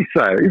will be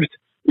saved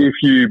if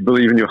you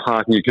believe in your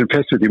heart and you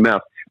confess with your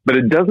mouth. But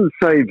it doesn't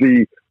say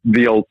the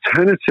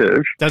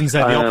alternative. Doesn't say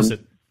the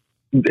opposite.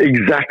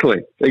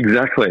 Exactly.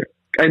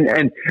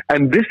 And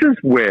this is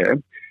where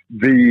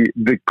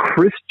the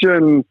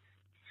Christian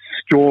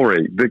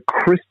story, the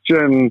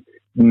Christian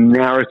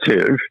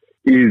narrative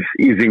is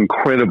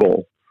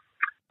incredible.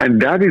 And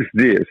that is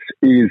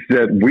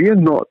that we are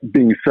not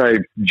being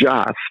saved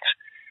just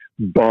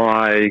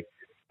by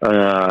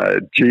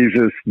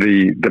Jesus,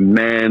 the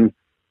man,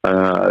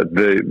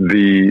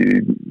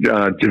 the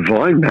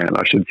divine man,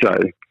 I should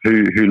say,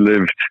 who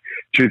lived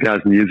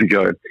 2,000 years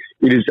ago.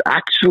 It is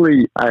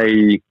actually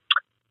shall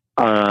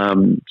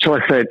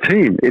I say a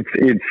team?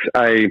 It's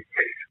a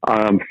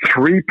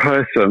three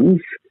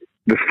persons,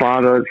 the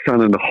Father,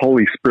 Son, and the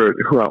Holy Spirit,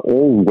 who are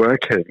all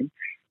working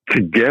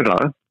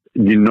together,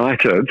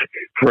 united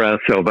for our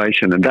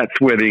salvation. And that's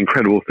where the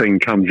incredible thing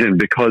comes in,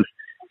 because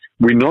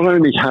we not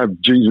only have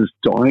Jesus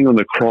dying on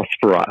the cross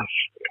for us,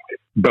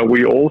 but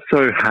we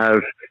also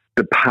have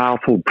the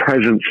powerful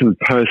presence and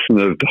person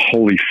of the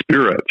Holy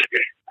Spirit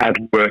at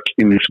work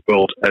in this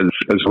world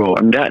as well.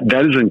 And that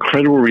is an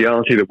incredible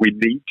reality that we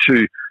need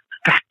to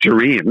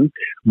factor in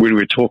when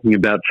we're talking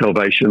about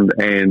salvation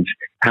and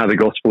how the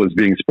gospel is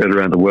being spread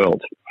around the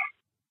world.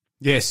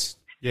 Yes,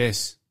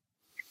 yes.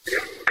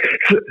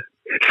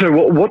 So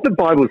what the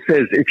Bible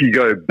says, if you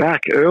go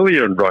back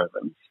earlier in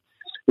Romans,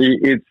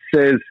 it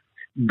says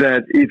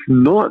that it's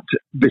not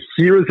the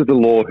hearers of the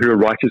law who are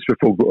righteous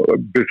before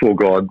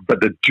God,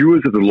 but the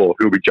doers of the law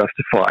who will be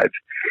justified.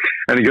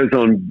 And it goes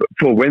on,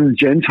 for when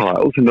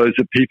Gentiles, and those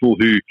are people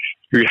who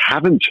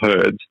haven't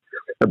heard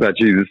about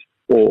Jesus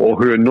or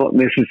who are not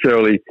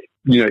necessarily,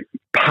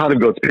 part of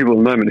God's people at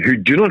the moment, who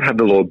do not have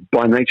the law,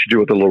 by nature do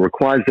what the law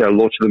requires, they are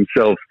law to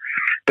themselves.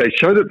 They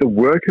show that the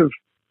work of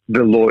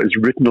the law is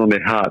written on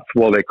their hearts,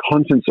 while their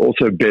conscience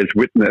also bears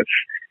witness,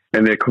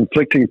 and their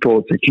conflicting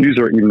thoughts accuse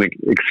or even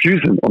excuse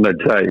them on that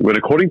day, when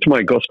according to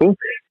my gospel,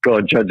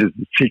 God judges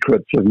the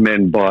secrets of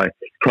men by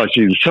Christ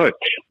Jesus. So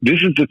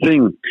this is the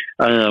thing,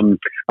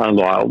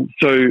 Lyle.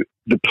 So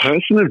the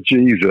person of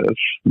Jesus,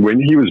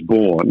 when he was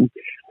born,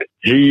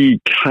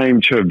 he came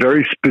to a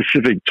very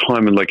specific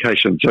time and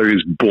location. So he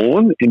was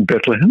born in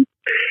Bethlehem.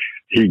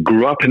 He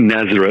grew up in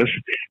Nazareth,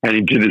 and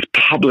he did his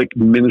public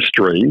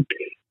ministry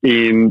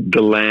in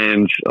the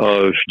lands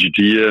of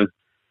Judea,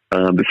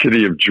 the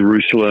city of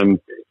Jerusalem,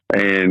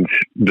 and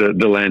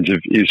the lands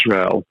of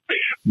Israel.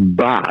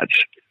 But,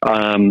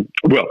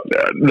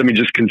 let me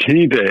just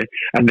continue there.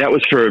 And that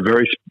was for a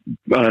very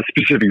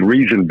specific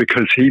reason,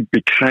 because he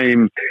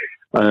became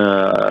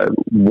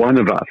one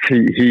of us.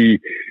 He,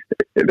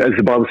 as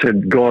the Bible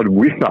said, God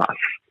with us.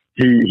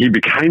 He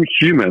became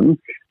human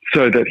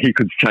so that he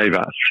could save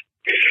us.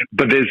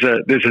 But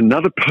there's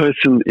another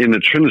person in the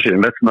Trinity,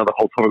 and that's another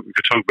whole topic we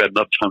could talk about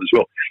another time as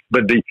well.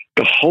 But the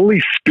Holy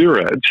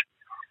Spirit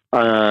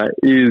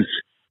he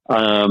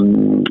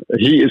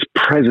is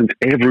present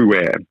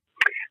everywhere.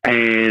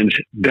 And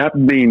that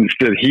means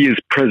that he is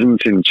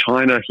present in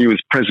China. He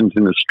was present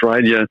in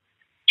Australia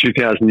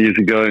 2,000 years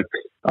ago.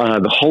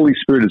 The Holy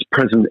Spirit is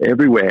present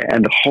everywhere,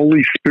 and the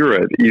Holy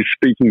Spirit is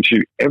speaking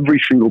to every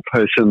single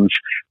person's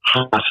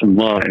heart and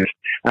life.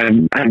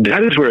 And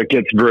that is where it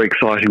gets very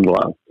exciting,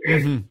 Lyle.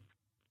 Mm-hmm.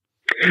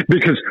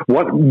 Because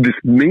what this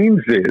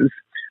means is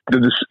that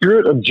the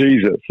Spirit of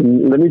Jesus,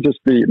 and let me just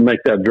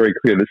make that very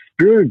clear, the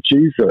Spirit of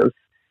Jesus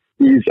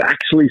is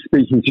actually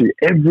speaking to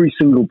every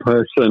single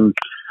person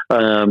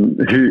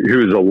who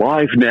is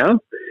alive now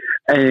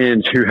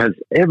and who has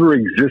ever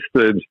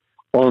existed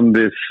on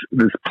this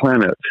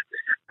planet.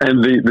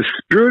 And the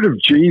Spirit of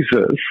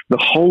Jesus, the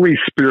Holy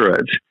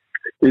Spirit,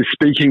 is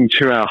speaking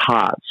to our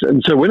hearts.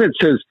 And so when it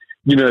says,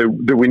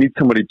 that we need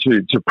somebody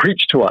to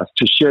preach to us,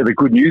 to share the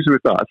good news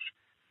with us,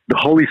 the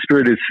Holy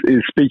Spirit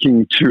is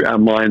speaking to our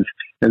minds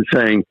and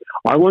saying,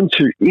 I want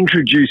to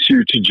introduce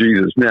you to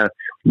Jesus. Now,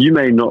 you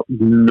may not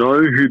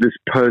know who this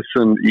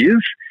person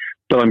is,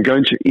 but I'm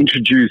going to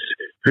introduce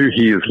who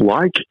he is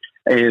like.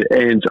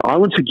 And I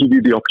want to give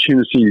you the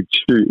opportunity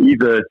to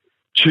either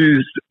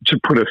choose to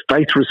put a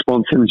faith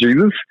response in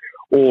Jesus,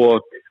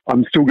 or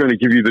I'm still going to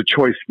give you the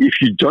choice.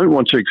 If you don't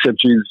want to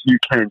accept Jesus, you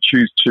can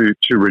choose to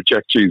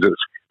reject Jesus.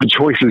 The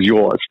choice is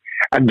yours.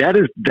 And that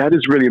is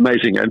really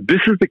amazing. And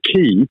this is the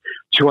key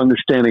to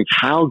understanding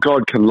how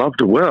God can love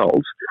the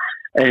world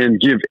and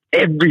give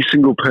every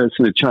single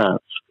person a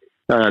chance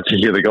to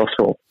hear the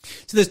gospel.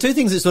 So there's two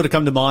things that sort of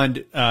come to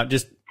mind,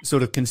 just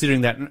sort of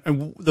considering that.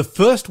 And the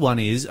first one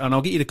is, and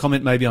I'll get you to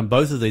comment maybe on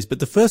both of these, but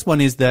the first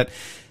one is that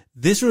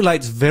this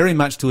relates very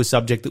much to a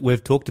subject that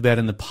we've talked about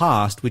in the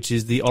past, which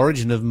is the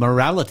origin of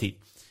morality.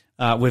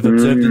 We've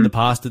observed in the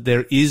past that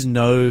there is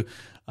no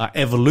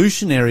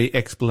evolutionary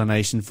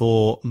explanation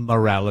for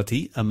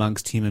morality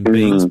amongst human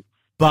beings.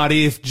 But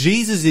if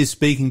Jesus is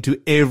speaking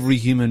to every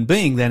human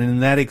being,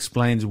 then that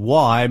explains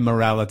why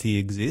morality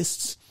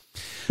exists.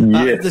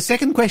 Yes. The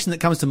second question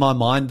that comes to my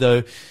mind,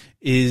 though,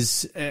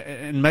 is,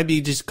 and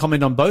maybe just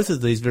comment on both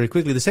of these very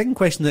quickly. The second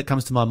question that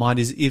comes to my mind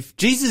is, if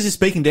Jesus is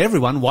speaking to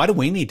everyone, why do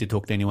we need to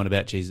talk to anyone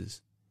about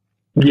Jesus?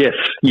 Yes,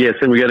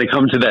 and we're going to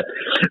come to that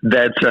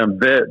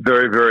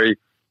very, very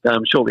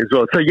shortly as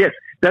well. So yes,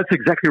 that's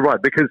exactly right,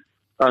 because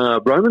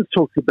Romans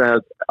talks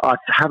about us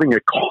having a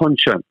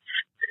conscience,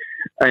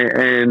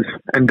 and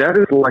that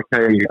is like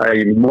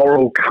a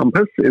moral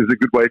compass is a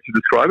good way to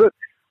describe it,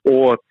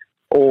 or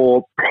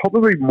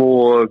probably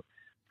more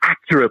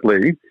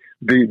accurately,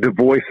 the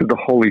voice of the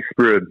Holy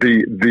Spirit,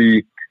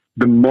 the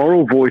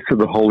moral voice of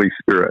the Holy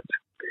Spirit,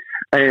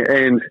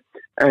 and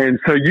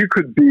so you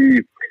could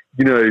be,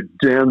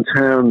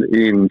 downtown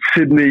in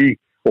Sydney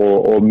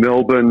or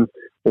Melbourne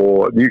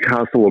or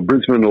Newcastle or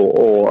Brisbane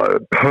or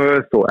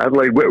Perth or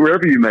Adelaide,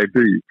 wherever you may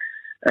be,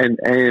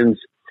 and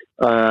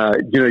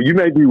you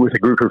may be with a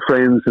group of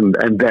friends and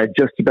they're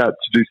just about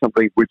to do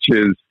something which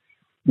is,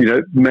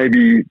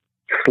 maybe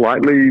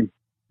slightly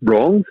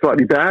wrong,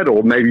 slightly bad,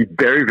 or maybe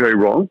very, very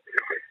wrong.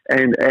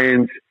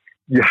 And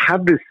you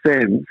have this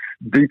sense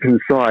deep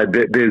inside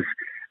that there's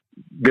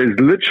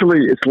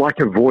literally, it's like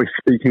a voice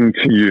speaking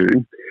to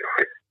you,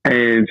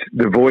 and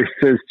the voice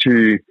says to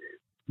you,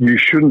 you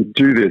shouldn't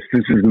do this.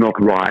 This is not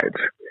right.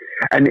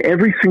 And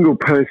every single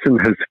person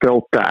has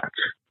felt that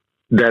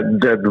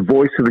the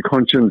voice of the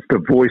conscience, the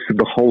voice of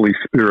the Holy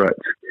Spirit.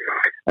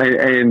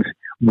 And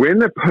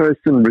when a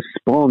person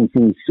responds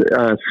and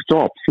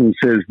stops and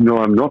says, no,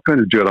 I'm not going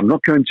to do it, I'm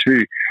not going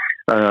to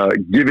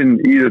give in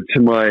either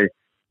to my,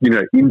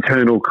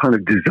 internal kind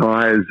of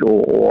desires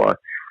or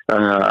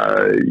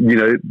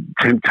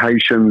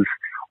temptations,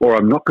 or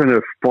I'm not going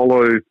to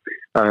follow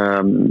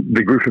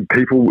the group of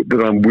people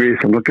that I'm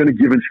with, I'm not going to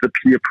give in to the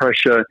peer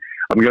pressure,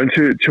 I'm going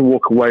to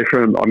walk away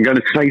from, I'm going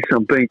to say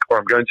something, or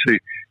I'm going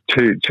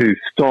to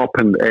stop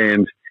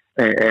and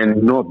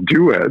not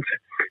do it.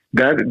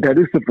 That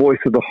is the voice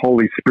of the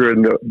Holy Spirit,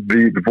 and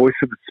the voice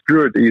of the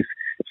Spirit is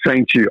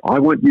saying to you, I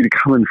want you to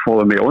come and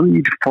follow me. I want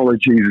you to follow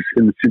Jesus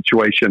in the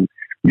situation.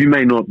 You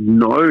may not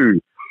know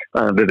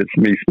that it's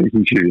me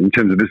speaking to you in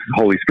terms of this is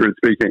the Holy Spirit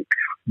speaking,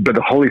 but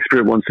the Holy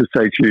Spirit wants to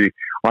say to you,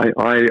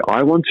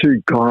 I want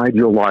to guide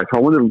your life. I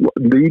want to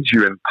lead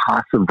you in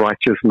paths of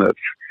righteousness.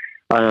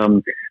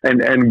 And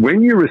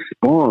when you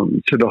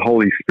respond to the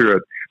Holy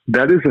Spirit,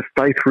 that is a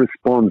faith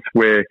response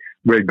where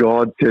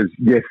God says,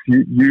 yes,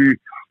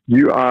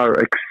 you are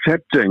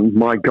accepting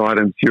my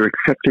guidance. You're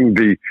accepting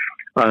the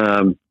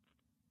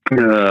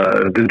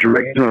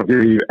direction I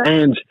give you,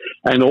 and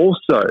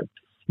also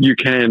you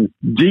can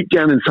deep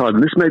down inside.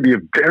 And this may be a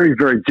very,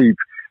 very deep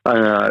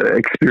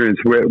experience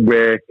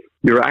where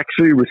you're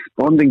actually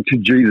responding to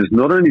Jesus,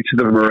 not only to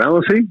the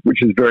morality,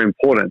 which is very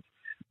important,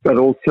 but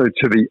also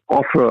to the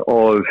offer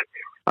of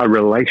a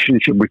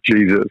relationship with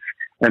Jesus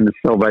and the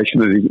salvation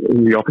that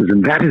he offers.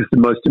 And that is the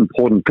most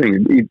important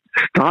thing. It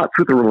starts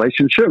with a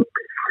relationship,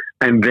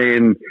 and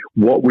then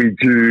what we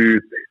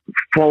do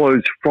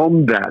follows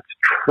from that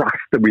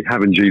trust that we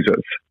have in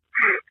Jesus.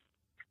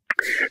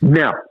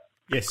 Now,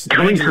 yes,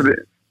 coming to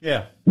the...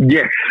 Yeah.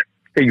 Yes,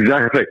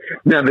 exactly.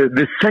 Now,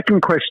 the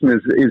second question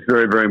is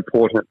very, very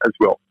important as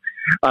well.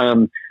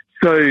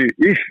 So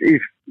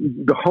if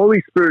the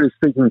Holy Spirit is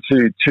speaking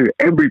to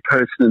every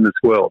person in this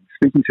world,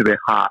 speaking to their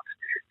heart,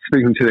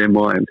 speaking to their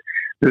mind,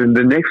 then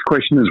the next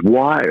question is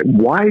why?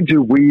 Why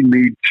do we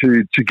need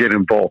to get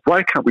involved?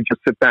 Why can't we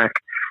just sit back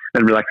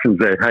and relax and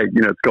say, hey,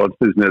 it's God's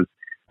business.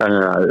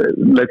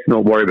 Let's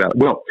not worry about it.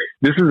 Well,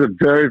 this is a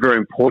very, very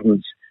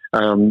important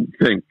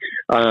thing.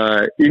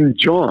 In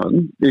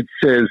John, it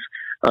says,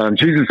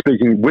 Jesus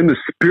speaking, when the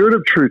Spirit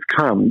of truth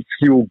comes,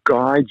 he will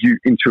guide you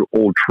into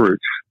all truth.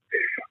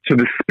 So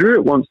the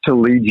Spirit wants to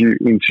lead you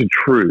into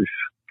truth.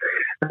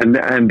 And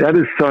that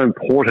is so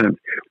important.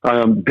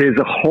 There's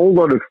a whole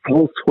lot of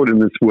falsehood in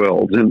this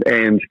world.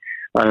 And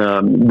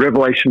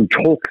Revelation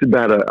talks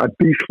about a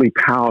beastly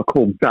power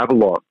called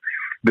Babylon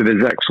that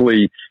is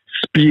actually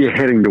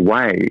spearheading the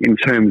way in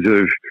terms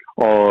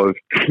of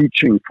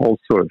teaching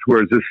falsehoods,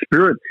 whereas the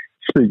Spirit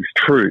speaks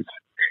truth.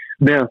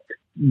 Now,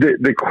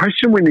 the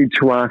question we need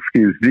to ask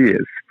is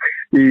this,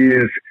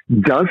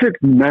 does it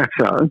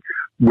matter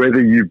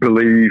whether you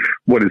believe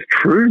what is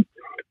true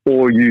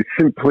or you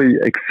simply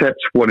accept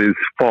what is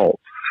false?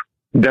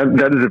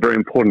 That is a very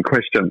important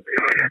question.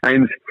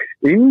 And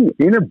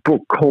in a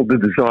book called The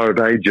Desire of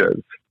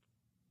Ages,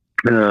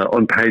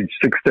 on page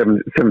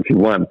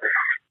 671,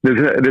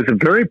 there's a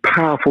very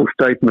powerful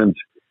statement,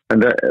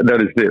 and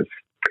that is this.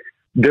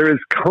 There is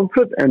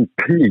comfort and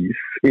peace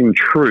in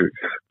truth,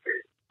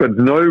 but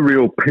no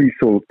real peace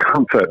or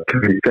comfort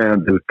can be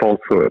found in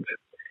falsehood.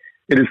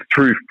 It is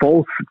through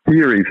false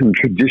theories and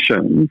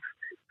traditions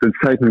that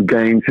Satan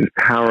gains his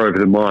power over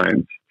the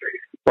mind.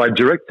 By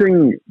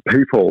directing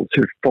people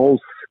to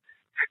false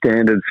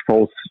standards,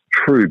 false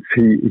truths,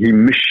 he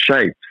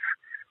misshapes,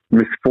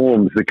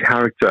 misforms the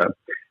character.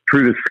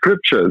 Through the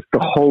scriptures,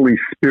 the Holy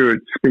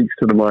Spirit speaks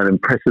to the mind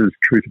and presses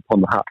truth upon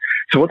the heart.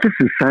 So what this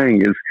is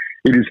saying is,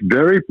 it is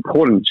very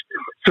important.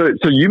 So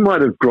you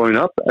might have grown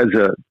up as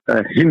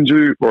a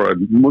Hindu or a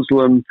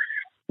Muslim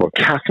or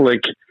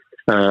Catholic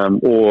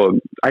or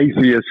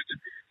atheist,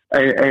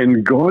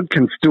 and God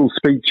can still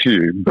speak to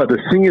you. But the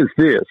thing is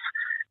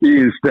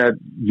that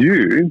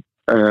you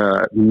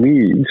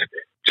need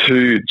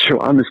to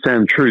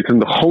understand truth, and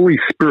the Holy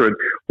Spirit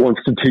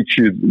wants to teach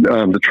you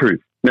the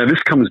truth. Now,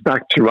 this comes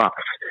back to us.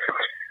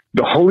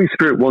 The Holy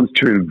Spirit wants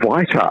to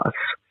invite us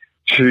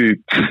to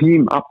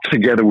team up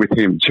together with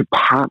him, to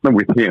partner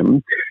with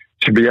him,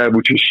 to be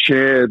able to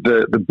share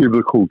the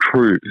biblical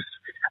truths.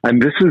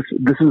 And this is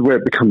where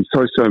it becomes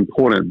so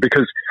important,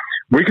 because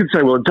we could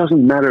say, well, it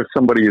doesn't matter if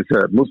somebody is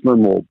a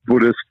Muslim or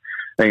Buddhist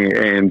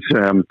and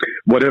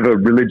whatever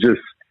religious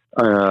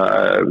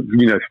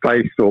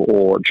faith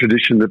or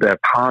tradition that they're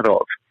part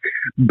of,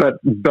 but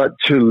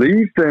to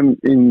leave them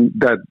in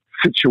that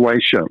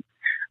situation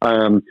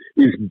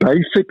is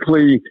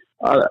basically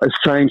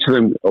saying to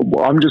them,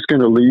 I'm just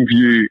going to leave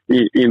you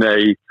in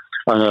a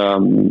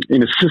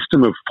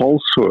system of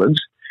falsehood.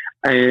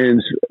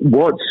 And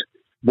what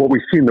we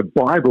see in the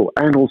Bible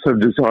and also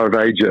the Desire of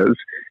Ages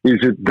is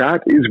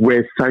that is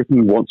where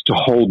Satan wants to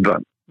hold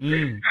them.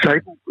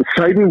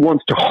 Satan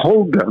wants to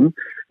hold them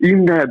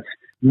in that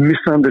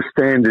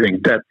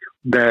misunderstanding, that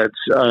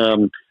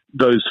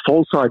those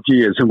false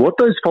ideas. And what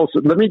those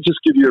let me just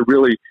give you a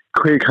really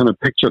clear kind of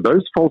picture.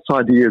 Those false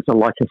ideas are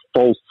like a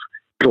false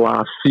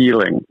glass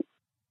ceiling.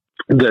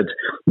 that,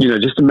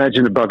 just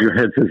imagine above your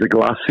head there's a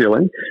glass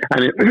ceiling,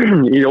 and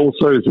it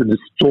also is a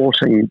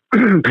distorting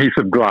piece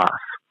of glass.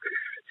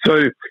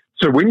 So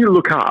when you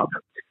look up,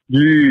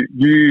 you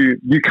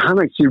can't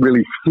actually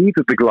really see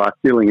that the glass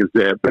ceiling is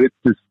there, but it's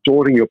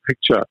distorting your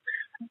picture.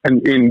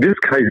 And in this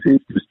case,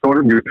 it's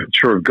distorting your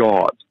picture of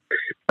God.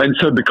 And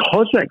so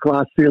because that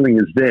glass ceiling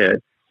is there,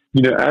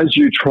 as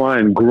you try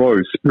and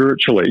grow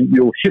spiritually,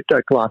 you'll hit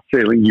that glass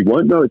ceiling. You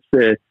won't know it's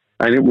there,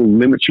 and it will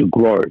limit your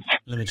growth.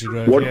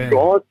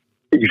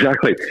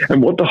 Exactly.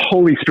 And what the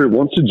Holy Spirit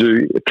wants to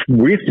do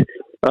with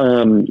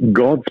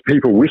God's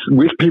people,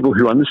 with people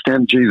who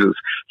understand Jesus,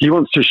 he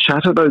wants to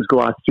shatter those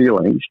glass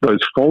ceilings, those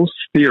false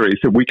theories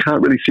that we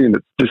can't really see and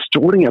that's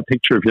distorting our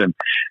picture of him.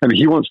 And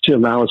he wants to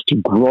allow us to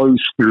grow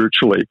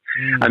spiritually.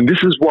 And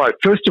this is why,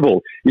 first of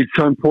all, it's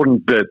so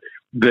important that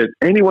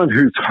anyone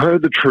who's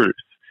heard the truth,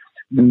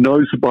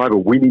 knows the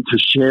Bible, we need to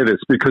share this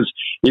because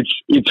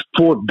it's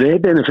for their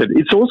benefit.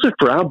 It's also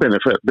for our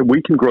benefit that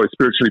we can grow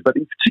spiritually, but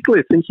in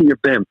particular thinking of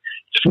them,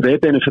 it's for their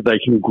benefit they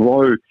can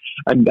grow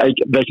and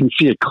they can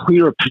see a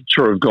clearer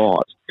picture of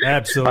God.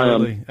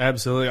 Absolutely.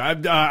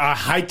 I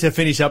hate to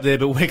finish up there,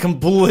 but we're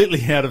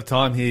completely out of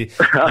time here,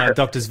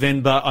 Dr.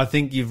 Sven, but I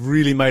think you've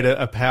really made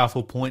a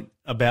powerful point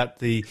about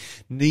the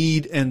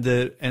need and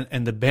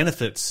the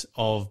benefits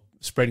of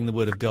spreading the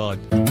word of God.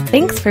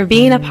 Thanks for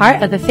being a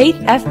part of the Faith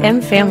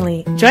FM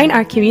family. Join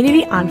our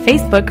community on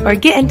Facebook or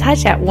get in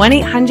touch at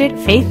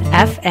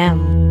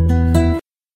 1-800-FAITH-FM.